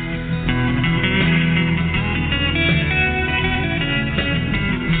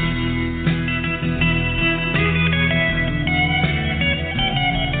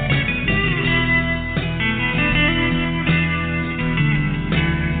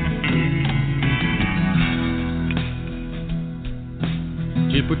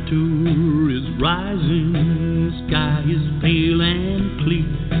 Temperature is rising, the sky is pale and clear.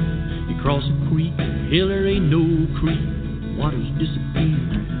 You cross a creek, hell, there ain't no creek, water's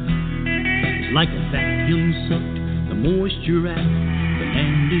disappeared. It's like a vacuum sucked the moisture out. The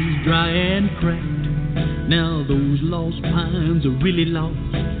land is dry and cracked. Now those lost pines are really lost.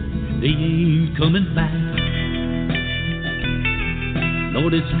 They ain't coming back.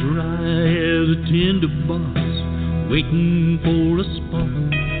 Lord, it's dry as a tinderbox, waiting for a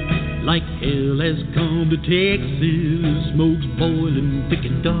spark. Like hell has come to Texas, smoke's boiling thick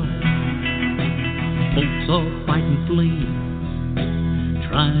and dark. Folks are fighting flames,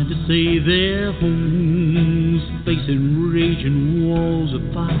 trying to save their homes, facing raging walls of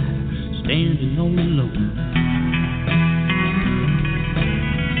fire, standing all alone.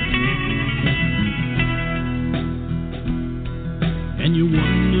 And you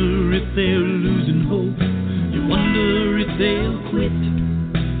wonder if they're losing hope, you wonder if they'll quit.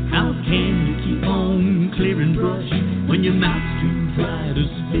 How can you keep on clearing brush when your mouth's too dry to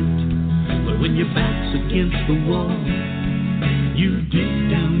spit? But when your back's against the wall, you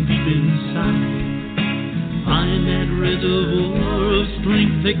dig down deep inside, find that reservoir of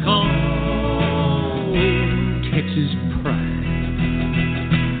strength they call Texas pride.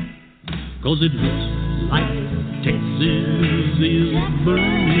 'Cause it looks like Texas is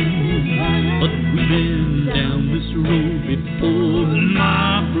burning, but we've been down this road before,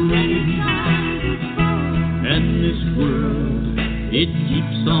 my friend. And this world, it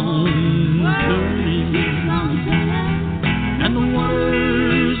keeps on turning, and the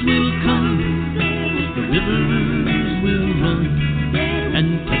waters will come, the rivers will run, and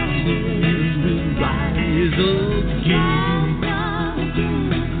Texas will rise again.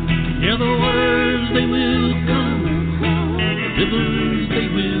 Yeah, the waters, they will come, the rivers, they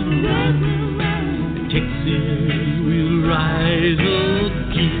will run, and Texas will rise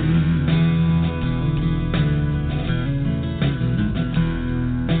again.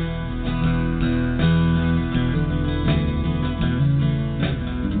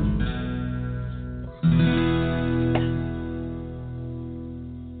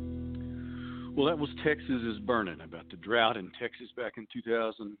 Well, that was Texas is Burning, about the drought in Texas back in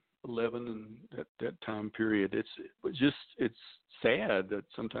 2011 and that time period. It's sad that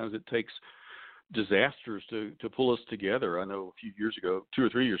sometimes it takes disasters to pull us together. I know a few years ago, 2 or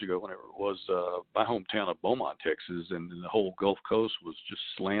 3 years ago, whenever it was, my hometown of Beaumont, Texas, and the whole Gulf Coast was just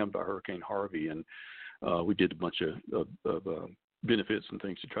slammed by Hurricane Harvey, and we did a bunch of benefits and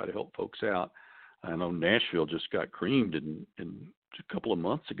things to try to help folks out. I know Nashville just got creamed in a couple of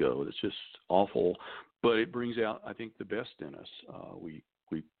months ago. It's just awful, but it brings out, I think, the best in us. We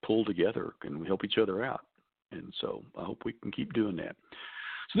pull together and we help each other out, and so I hope we can keep doing that.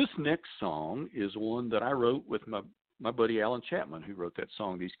 So this next song is one that I wrote with my buddy Alan Chapman, who wrote that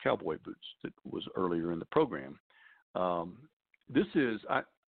song, These Cowboy Boots, that was earlier in the program. This is,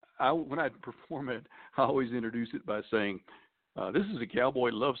 I when I perform it, I always introduce it by saying, this is a cowboy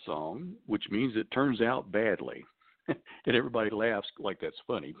love song, which means it turns out badly. And everybody laughs like that's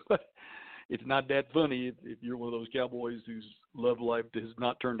funny. But it's not that funny if you're one of those cowboys whose love life has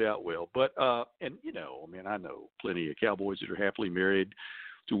not turned out well. But, and, you know, I mean, I know plenty of cowboys that are happily married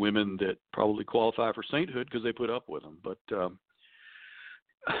to women that probably qualify for sainthood because they put up with them. But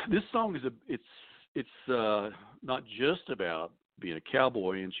this song is it's not just about being a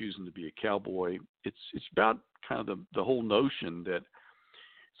cowboy and choosing to be a cowboy. It's about kind of the whole notion that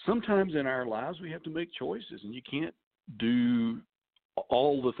sometimes in our lives we have to make choices, and you can't do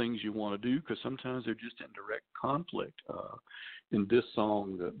all the things you want to do because sometimes they're just in direct conflict. In this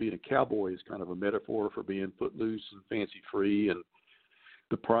song, being a cowboy is kind of a metaphor for being footloose and fancy free, and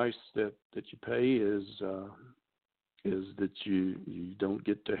the price that you pay is that you don't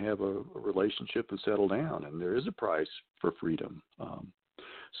get to have a relationship and settle down, and there is a price for freedom.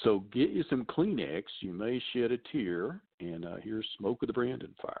 So get you some Kleenex, you may shed a tear, and here's Smoke of the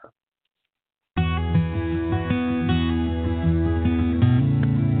Brandon Fire.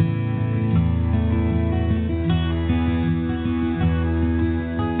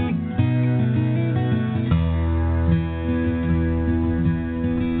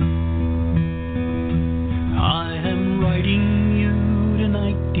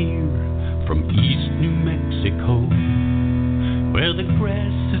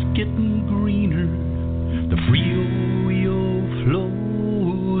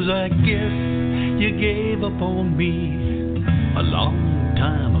 On me a long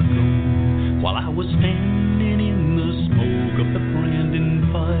time ago, while I was standing in the smoke of the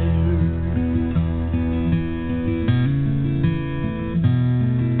Brandon fire.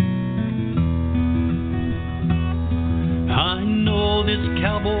 I know this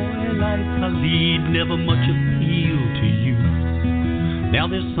cowboy life I lead never much appeal to you. Now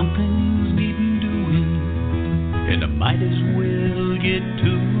there's some things needing doing, and I might as well get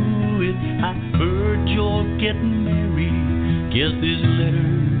to it. I heard heard you're getting married. Guess this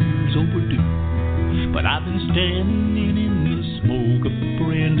letter's overdue. But I've been standing in the smoke of the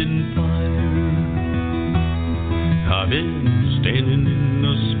branding fire. I've been standing in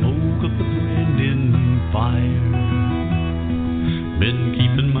the smoke of the branding fire. Been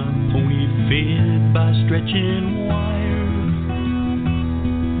keeping my pony fed by stretching wire.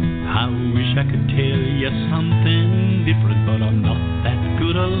 I wish I could tell you something different, but I'm not that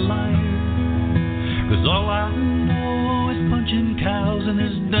good a liar. 'Cause all I know is punching cows in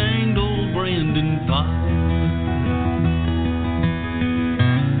this danged old branding fire.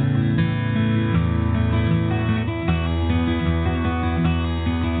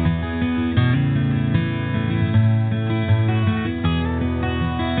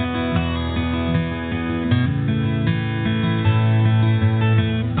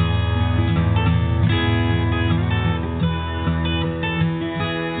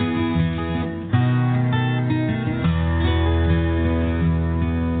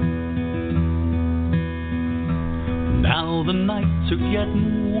 The nights are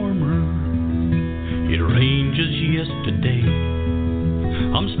getting warmer. It rained just yesterday.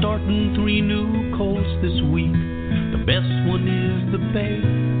 I'm starting 3 new colts this week. The best one is the bay.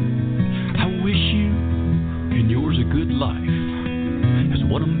 I wish you and yours a good life. That's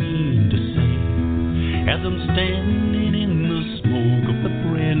what I mean to say. As I'm standing in the smoke of the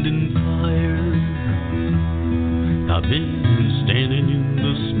branding fire. I've been standing in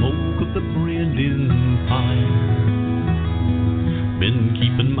the smoke of the branding fire. Been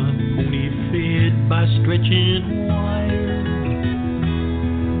keeping my pony fed by stretching wire.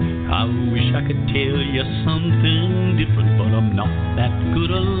 I wish I could tell you something different, but I'm not that good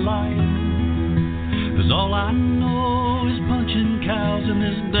a liar. 'Cause all I know is punching cows in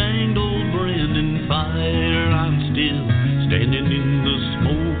this danged old branding fire. I'm still standing in the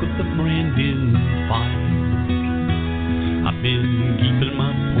smoke of the branding fire. I've been keeping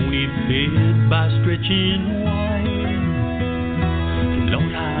my pony fed by stretching wire.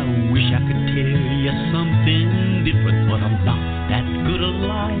 Lord, I wish I could tell you something different, but I'm not that good a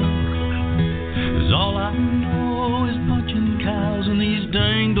liar. 'Cause all I know is punching cows in these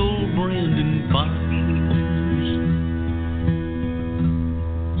danged old branding fires.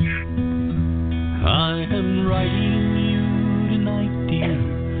 I am writing you tonight, dear,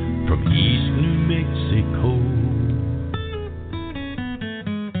 from East New Mexico.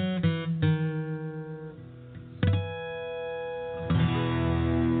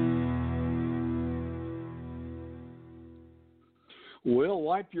 Well,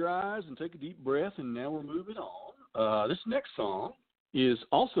 wipe your eyes and take a deep breath, and now we're moving on. This next song is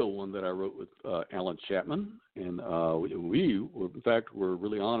also one that I wrote with Alan Chapman, and in fact, were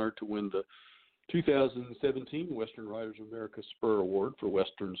really honored to win the 2017 Western Writers of America Spur Award for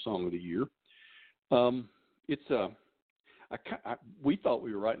Western Song of the Year. We thought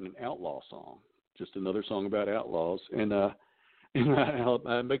we were writing an outlaw song, just another song about outlaws, and I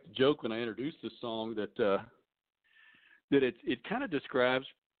make the joke when I introduce this song that it kind of describes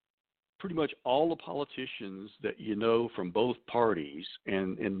pretty much all the politicians that you know from both parties,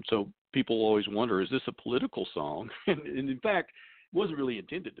 and so people always wonder, is this a political song? And in fact, it wasn't really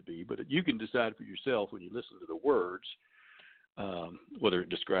intended to be, but you can decide for yourself when you listen to the words whether it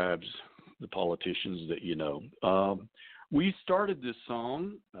describes the politicians that you know. We started this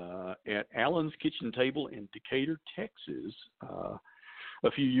song at Alan's Kitchen Table in Decatur, Texas, a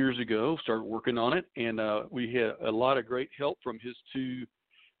few years ago. Started working on it, and we had a lot of great help from his 2,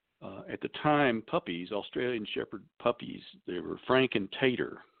 at the time, puppies, Australian Shepherd puppies. They were Frank and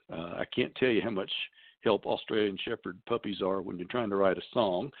Tater. I can't tell you how much help Australian Shepherd puppies are when you're trying to write a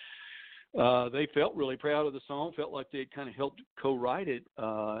song. They felt really proud of the song, felt like they had kind of helped co-write it,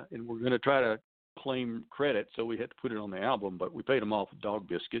 and we're going to try to claim credit, so we had to put it on the album, but we paid them off with dog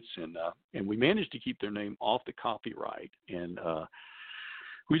biscuits, and we managed to keep their name off the copyright, and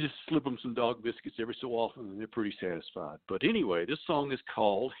we just slip them some dog biscuits every so often, and they're pretty satisfied. But anyway, this song is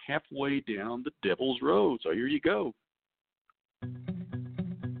called Halfway Down the Devil's Road. So here you go.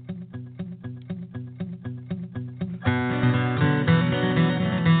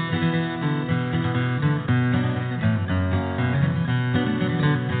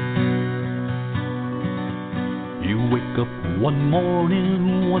 You wake up one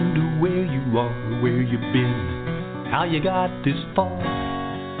morning, wonder where you are, where you've been, how you got this far.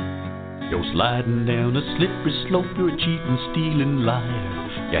 You're sliding down a slippery slope, you're a cheating, stealing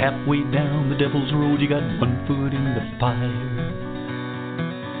liar. You're halfway down the devil's road, you got one foot in the fire.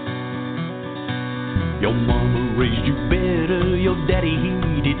 Your mama raised you better, your daddy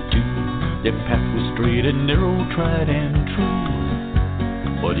he did too. Their path was straight and narrow, tried and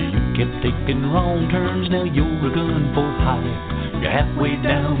true. But you kept taking wrong turns, now you're a gun for hire. You're halfway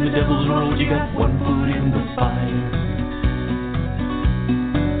down the devil's road, you got one foot in the fire.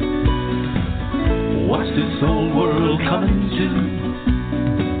 What's this old world coming to?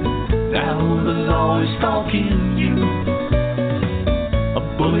 Now the law is stalking you. A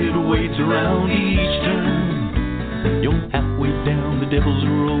bullet waits around each turn. You're halfway down the devil's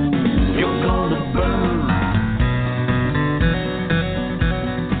road, you're gonna burn.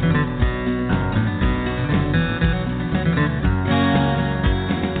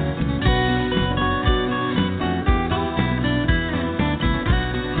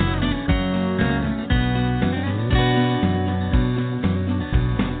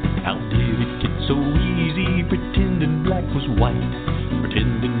 White,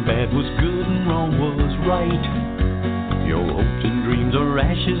 pretending bad was good and wrong was right. Your hopes and dreams are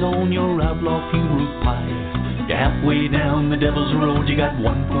ashes on your outlaw funeral pyre. You're halfway down the devil's road, you got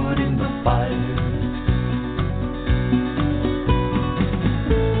one foot in the fire.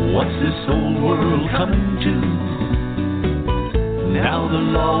 What's this old world coming to? Now the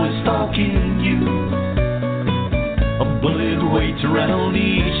law is stalking you. A bullet waits around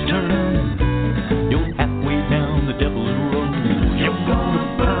each turn. You're halfway down the devil's road, you're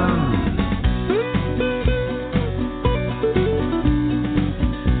gonna burn.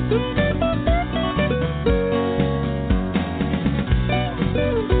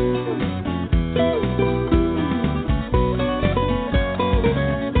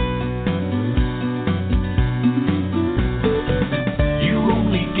 You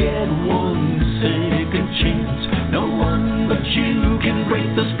only get one second chance. No one but you can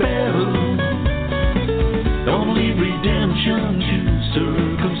break the spell. Don't leave redemption to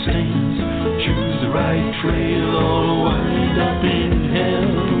circumstance. Choose the right trail or wind up in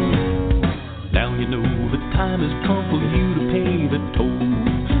hell. Now you know the time has come for you to pay the toll.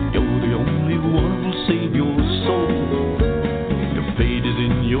 You're the only one who'll save your soul. Your fate is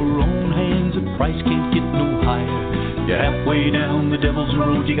in your own hands. The price can't get no higher. You're halfway down the devil's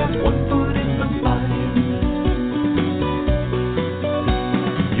road. You got one foot in the fire.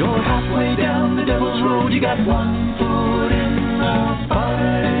 You're halfway down the devil's road, you got one foot in the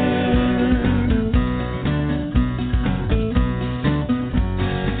fire.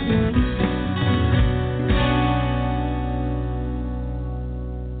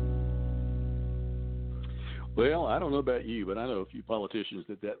 Well, I don't know about you, but I know a few politicians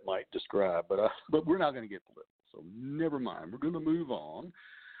that might describe, but we're not going to get political, so never mind. We're going to move on.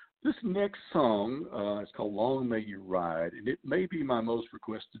 This next song is called Long May You Ride, and it may be my most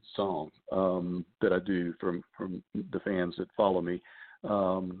requested song that I do from the fans that follow me.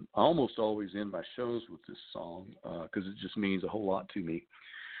 I almost always end my shows with this song because it just means a whole lot to me.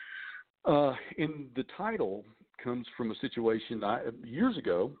 And the title comes from a situation years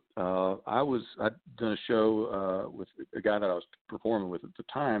ago. I'd done a show with a guy that I was performing with at the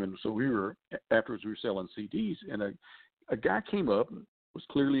time, and so afterwards we were selling CDs, and a guy came up, was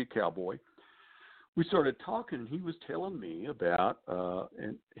clearly a cowboy. We started talking, and he was telling me about,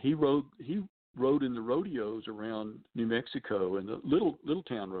 and he rode in the rodeos around New Mexico and the little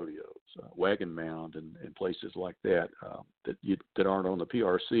town rodeos, Wagon Mound and places like that that aren't on the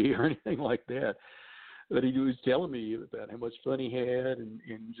PRC or anything like that. But he was telling me about how much fun he had, and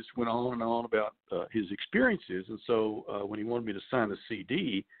just went on and on about his experiences. And so when he wanted me to sign the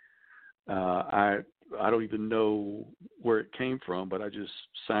CD, I don't even know where it came from, but I just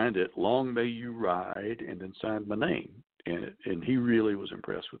signed it, Long May You Ride, and then signed my name. And he really was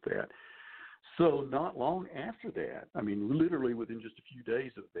impressed with that. So not long after that, I mean, literally within just a few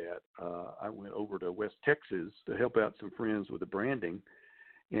days of that, I went over to West Texas to help out some friends with the branding.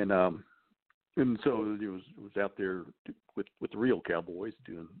 And so it was out there with the real cowboys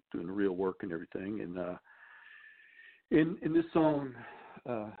doing the real work and everything. And this song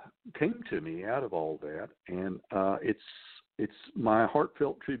came to me out of all that, and it's my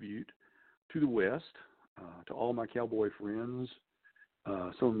heartfelt tribute to the West, to all my cowboy friends.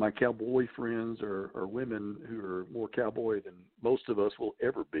 Some of my cowboy friends are women who are more cowboy than most of us will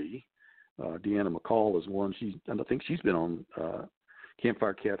ever be. Deanna McCall is one. I think she's been on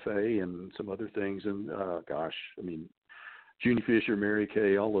Campfire Cafe and some other things. And Junie Fisher, Mary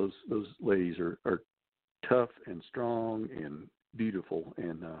Kay, all those ladies are tough and strong and beautiful,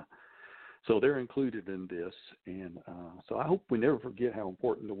 and so they're included in this. And so I hope we never forget how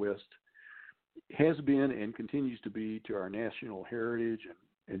important the West has been and continues to be to our national heritage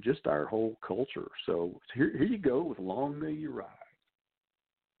and just our whole culture. So here you go with Long May You Ride.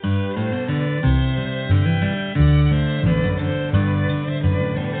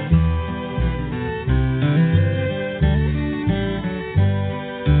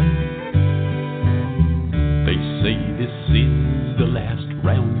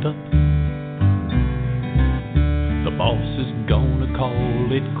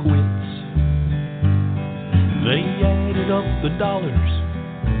 call it quits. They added up the dollars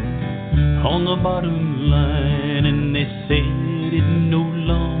on the bottom line, and they said it no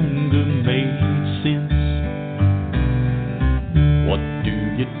longer made sense. What do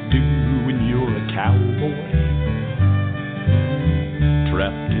you do when you're a cowboy,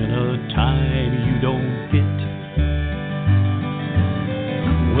 trapped in a time you don't fit?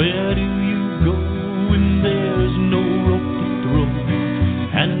 Where do you go when there's no rope to throw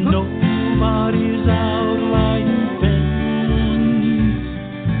and nobody's out riding fence?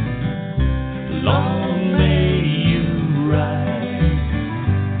 Long may you ride,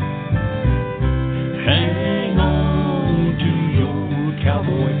 hang on to your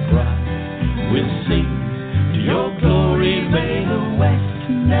cowboy pride. We'll sing to your glory, may the West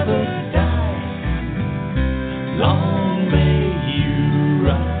never die. Long may you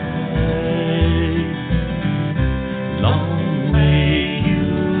ride, long may you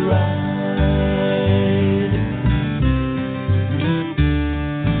ride.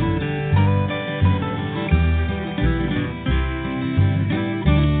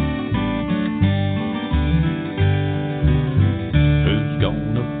 Who's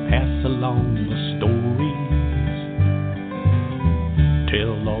gonna pass along the stories,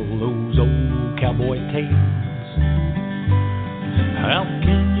 tell all those old cowboy tales? How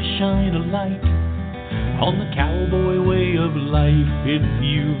can you shine a light on the cowboy way of life if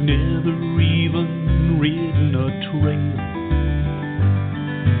you've never even ridden a trail?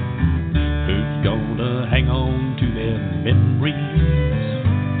 Who's gonna hang on to their memories,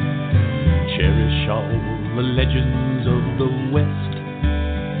 cherish all the legends of the West,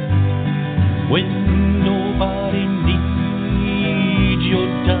 when nobody needs your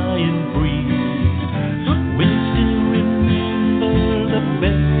dying breed? We still remember the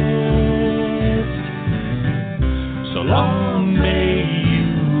best. So long may you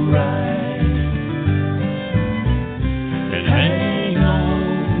ride, and hang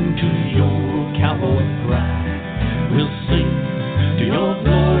on to your cowboy pride. We'll sing to your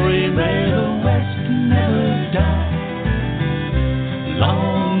glory, may the West never die.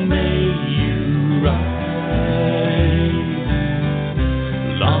 Long may you ride,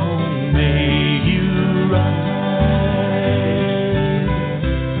 long may you ride,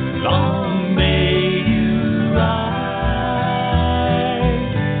 long may you ride,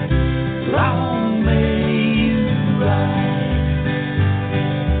 long may you ride,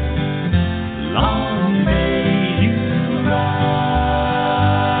 long may you ride.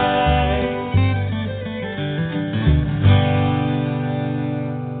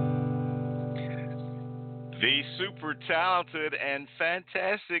 The super talented and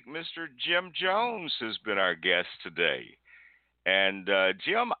fantastic Mr. Jim Jones has been our guest today. And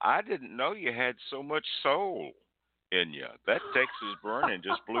Jim, I didn't know you had so much soul in you. That Texas burning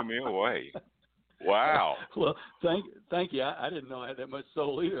just blew me away. Wow. Well, thank you. I didn't know I had that much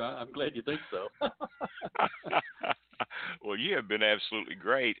soul either. I'm glad you think so. Well, you have been absolutely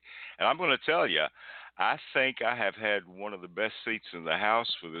great. And I'm going to tell you, I think I have had one of the best seats in the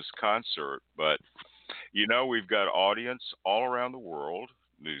house for this concert. But, you know, we've got audience all around the world,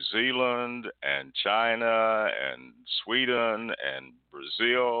 New Zealand and China and Sweden and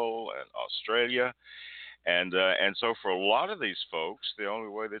Brazil and Australia. And so for a lot of these folks, the only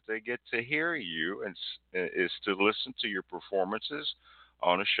way that they get to hear you is to listen to your performances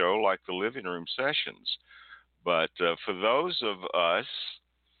on a show like the Living Room Sessions. But for those of us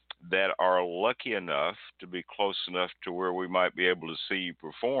that are lucky enough to be close enough to where we might be able to see you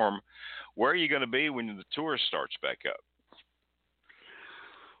perform, where are you going to be when the tour starts back up?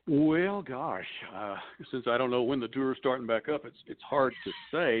 Well, gosh, since I don't know when the tour is starting back up, it's hard to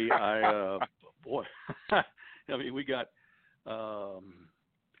say. Boy, I mean, we got.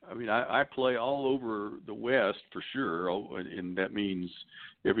 I play all over the West for sure, and that means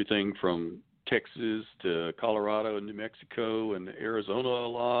everything from Texas to Colorado and New Mexico and Arizona a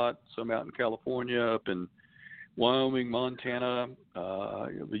lot. Some out in California, up in Wyoming, Montana,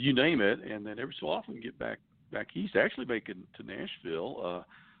 you name it. And then every so often get back east. Actually, make it to Nashville.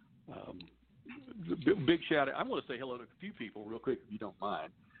 Big shout out. I want to say hello to a few people real quick, if you don't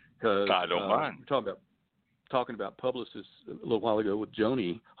mind. I don't mind. We're talking about publicists a little while ago with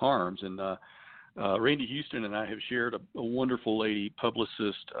Joni Harms, and Randy Houston and I have shared a wonderful lady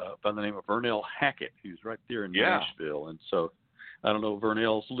publicist by the name of Vernell Hackett, who's right there in Nashville. And so I don't know if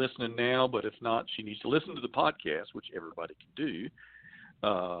Vernell's listening now, but if not, she needs to listen to the podcast, which everybody can do.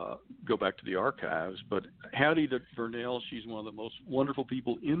 Go back to the archives. But howdy to Vernell. She's one of the most wonderful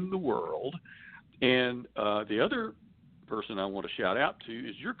people in the world. And the other person I want to shout out to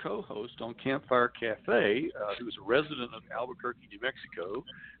is your co-host on Campfire Cafe, who is a resident of Albuquerque, New Mexico,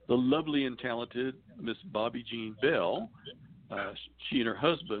 the lovely and talented Miss Bobby Jean Bell. She and her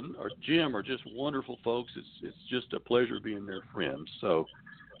husband, or Jim, are just wonderful folks. It's just a pleasure being their friends. So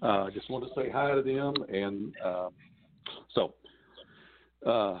I just want to say hi to them. And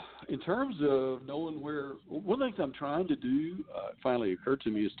in terms of knowing where, one of the things I'm trying to do, finally occurred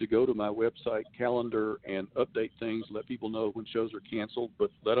to me, is to go to my website calendar and update things, let people know when shows are canceled, but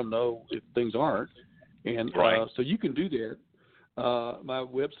let them know if things aren't. And so you can do that. My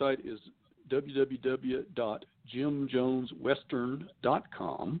website is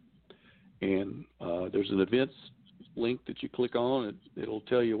www.jimjoneswestern.com, and there's an events link that you click on, and it'll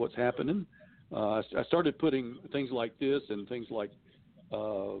tell you what's happening. I started putting things like this and things like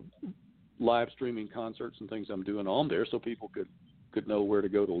live streaming concerts and things I'm doing on there, so people could know where to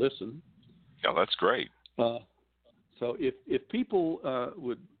go to listen. Yeah, that's great. So if people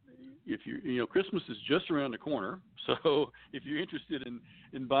would, if Christmas is just around the corner, so if you're interested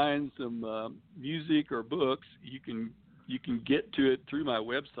in buying some music or books, you can get to it through my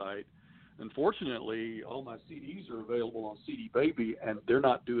website. Unfortunately, all my CDs are available on CD Baby, and they're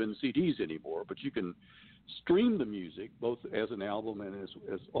not doing CDs anymore, but you can stream the music both as an album and as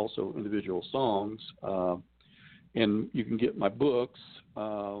also individual songs, and you can get my books.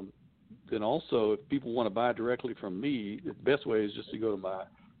 Then also, if people want to buy directly from me, the best way is just to go to my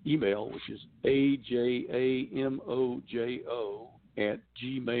email, which is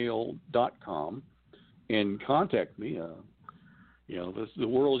ajamojo@gmail.com, and contact me. The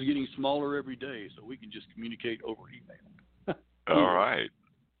world is getting smaller every day, so we can just communicate over email. All right.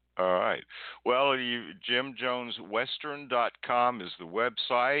 Well, JimJonesWestern.com is the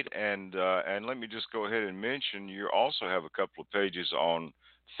website, and let me just go ahead and mention you also have a couple of pages on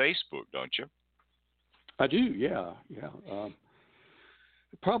Facebook, don't you? I do, yeah.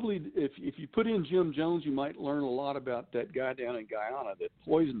 Probably if you put in Jim Jones, you might learn a lot about that guy down in Guyana that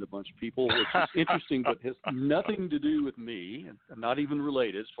poisoned a bunch of people, which is interesting, but has nothing to do with me, and not even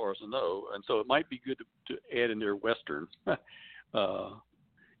related as far as I know. And so it might be good to add in there Western.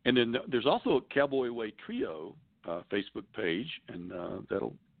 And then there's also a Cowboy Way Trio Facebook page, and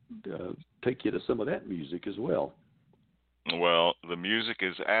that'll take you to some of that music as well. Well, the music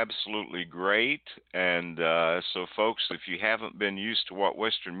is absolutely great, and so folks, if you haven't been used to what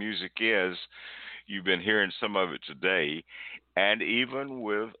Western music is, you've been hearing some of it today, and even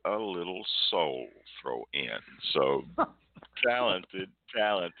with a little soul throw in. So talented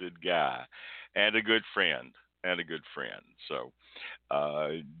guy, and a good friend. So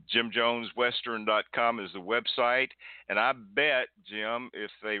JimJonesWestern.com is the website, and I bet, Jim, if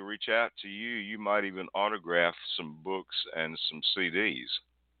they reach out to you, you might even autograph some books and some CDs.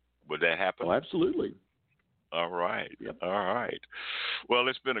 Would that happen? Oh, absolutely. All right. Yep. All right. Well,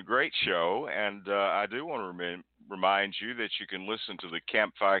 it's been a great show, and I do want to remind you that you can listen to the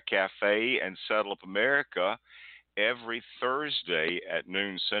Campfire Cafe and Settle Up America every Thursday at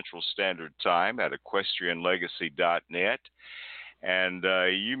noon Central Standard Time at EQUESTRIANLegacy.net. And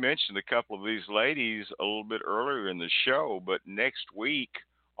you mentioned a couple of these ladies a little bit earlier in the show, but next week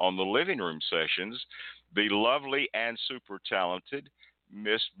on the Living Room Sessions, the lovely and super talented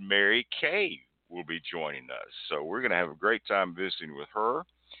Miss Mary Kay will be joining us. So we're going to have a great time visiting with her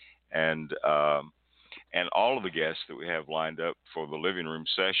and all of the guests that we have lined up for the Living Room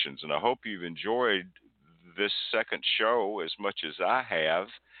Sessions. And I hope you've enjoyed this second show as much as I have.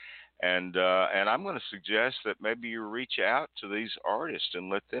 And I'm going to suggest that maybe you reach out to these artists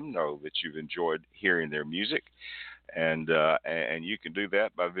and let them know that you've enjoyed hearing their music. And you can do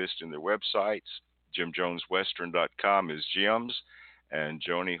that by visiting their websites. JimJonesWestern.com is Jim's, and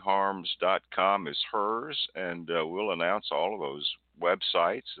JoniHarms.com is hers. And we'll announce all of those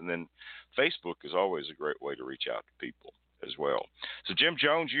websites. And then Facebook is always a great way to reach out to people as well. So, Jim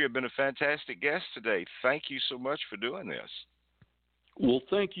Jones, you have been a fantastic guest today. Thank you so much for doing this. Well,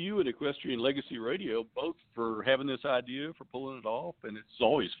 thank you and Equestrian Legacy Radio both for having this idea, for pulling it off, and it's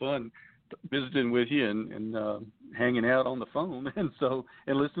always fun visiting with you and hanging out on the phone and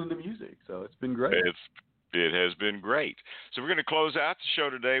listening to music. So it's been great. It has been great. So we're going to close out the show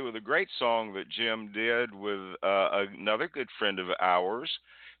today with a great song that Jim did with another good friend of ours,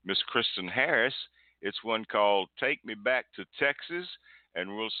 Miss Kristen Harris. It's one called Take Me Back to Texas,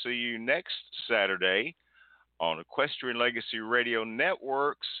 and we'll see you next Saturday on Equestrian Legacy Radio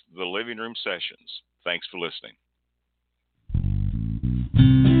Network's The Living Room Sessions. Thanks for listening.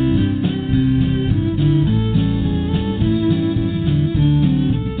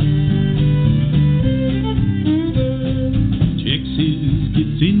 Texas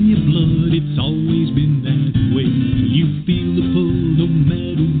gets in your blood, it's always been that way. You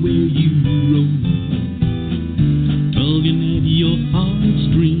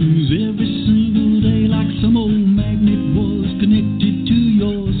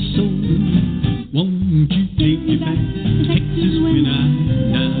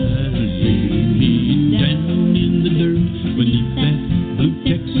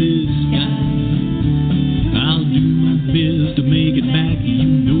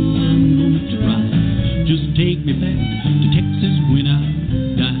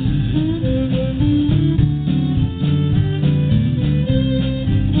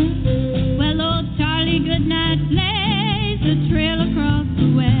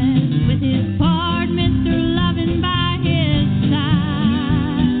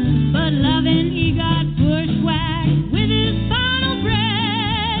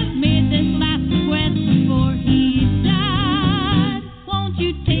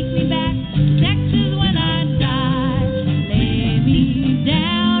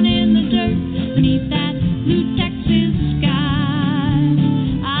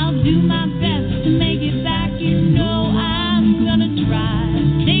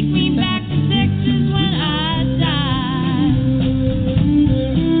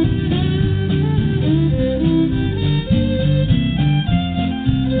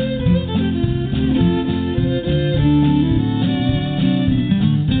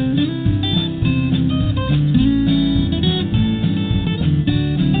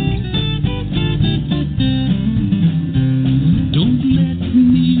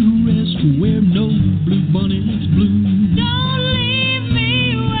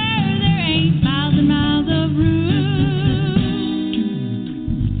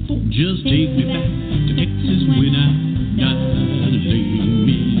Just take me back to Texas when I die. Lay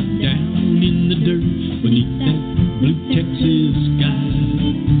me down in the dirt beneath that blue Texas sky.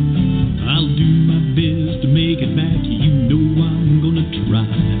 I'll do my best to make it back. You know I'm gonna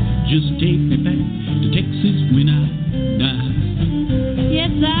try. Just take me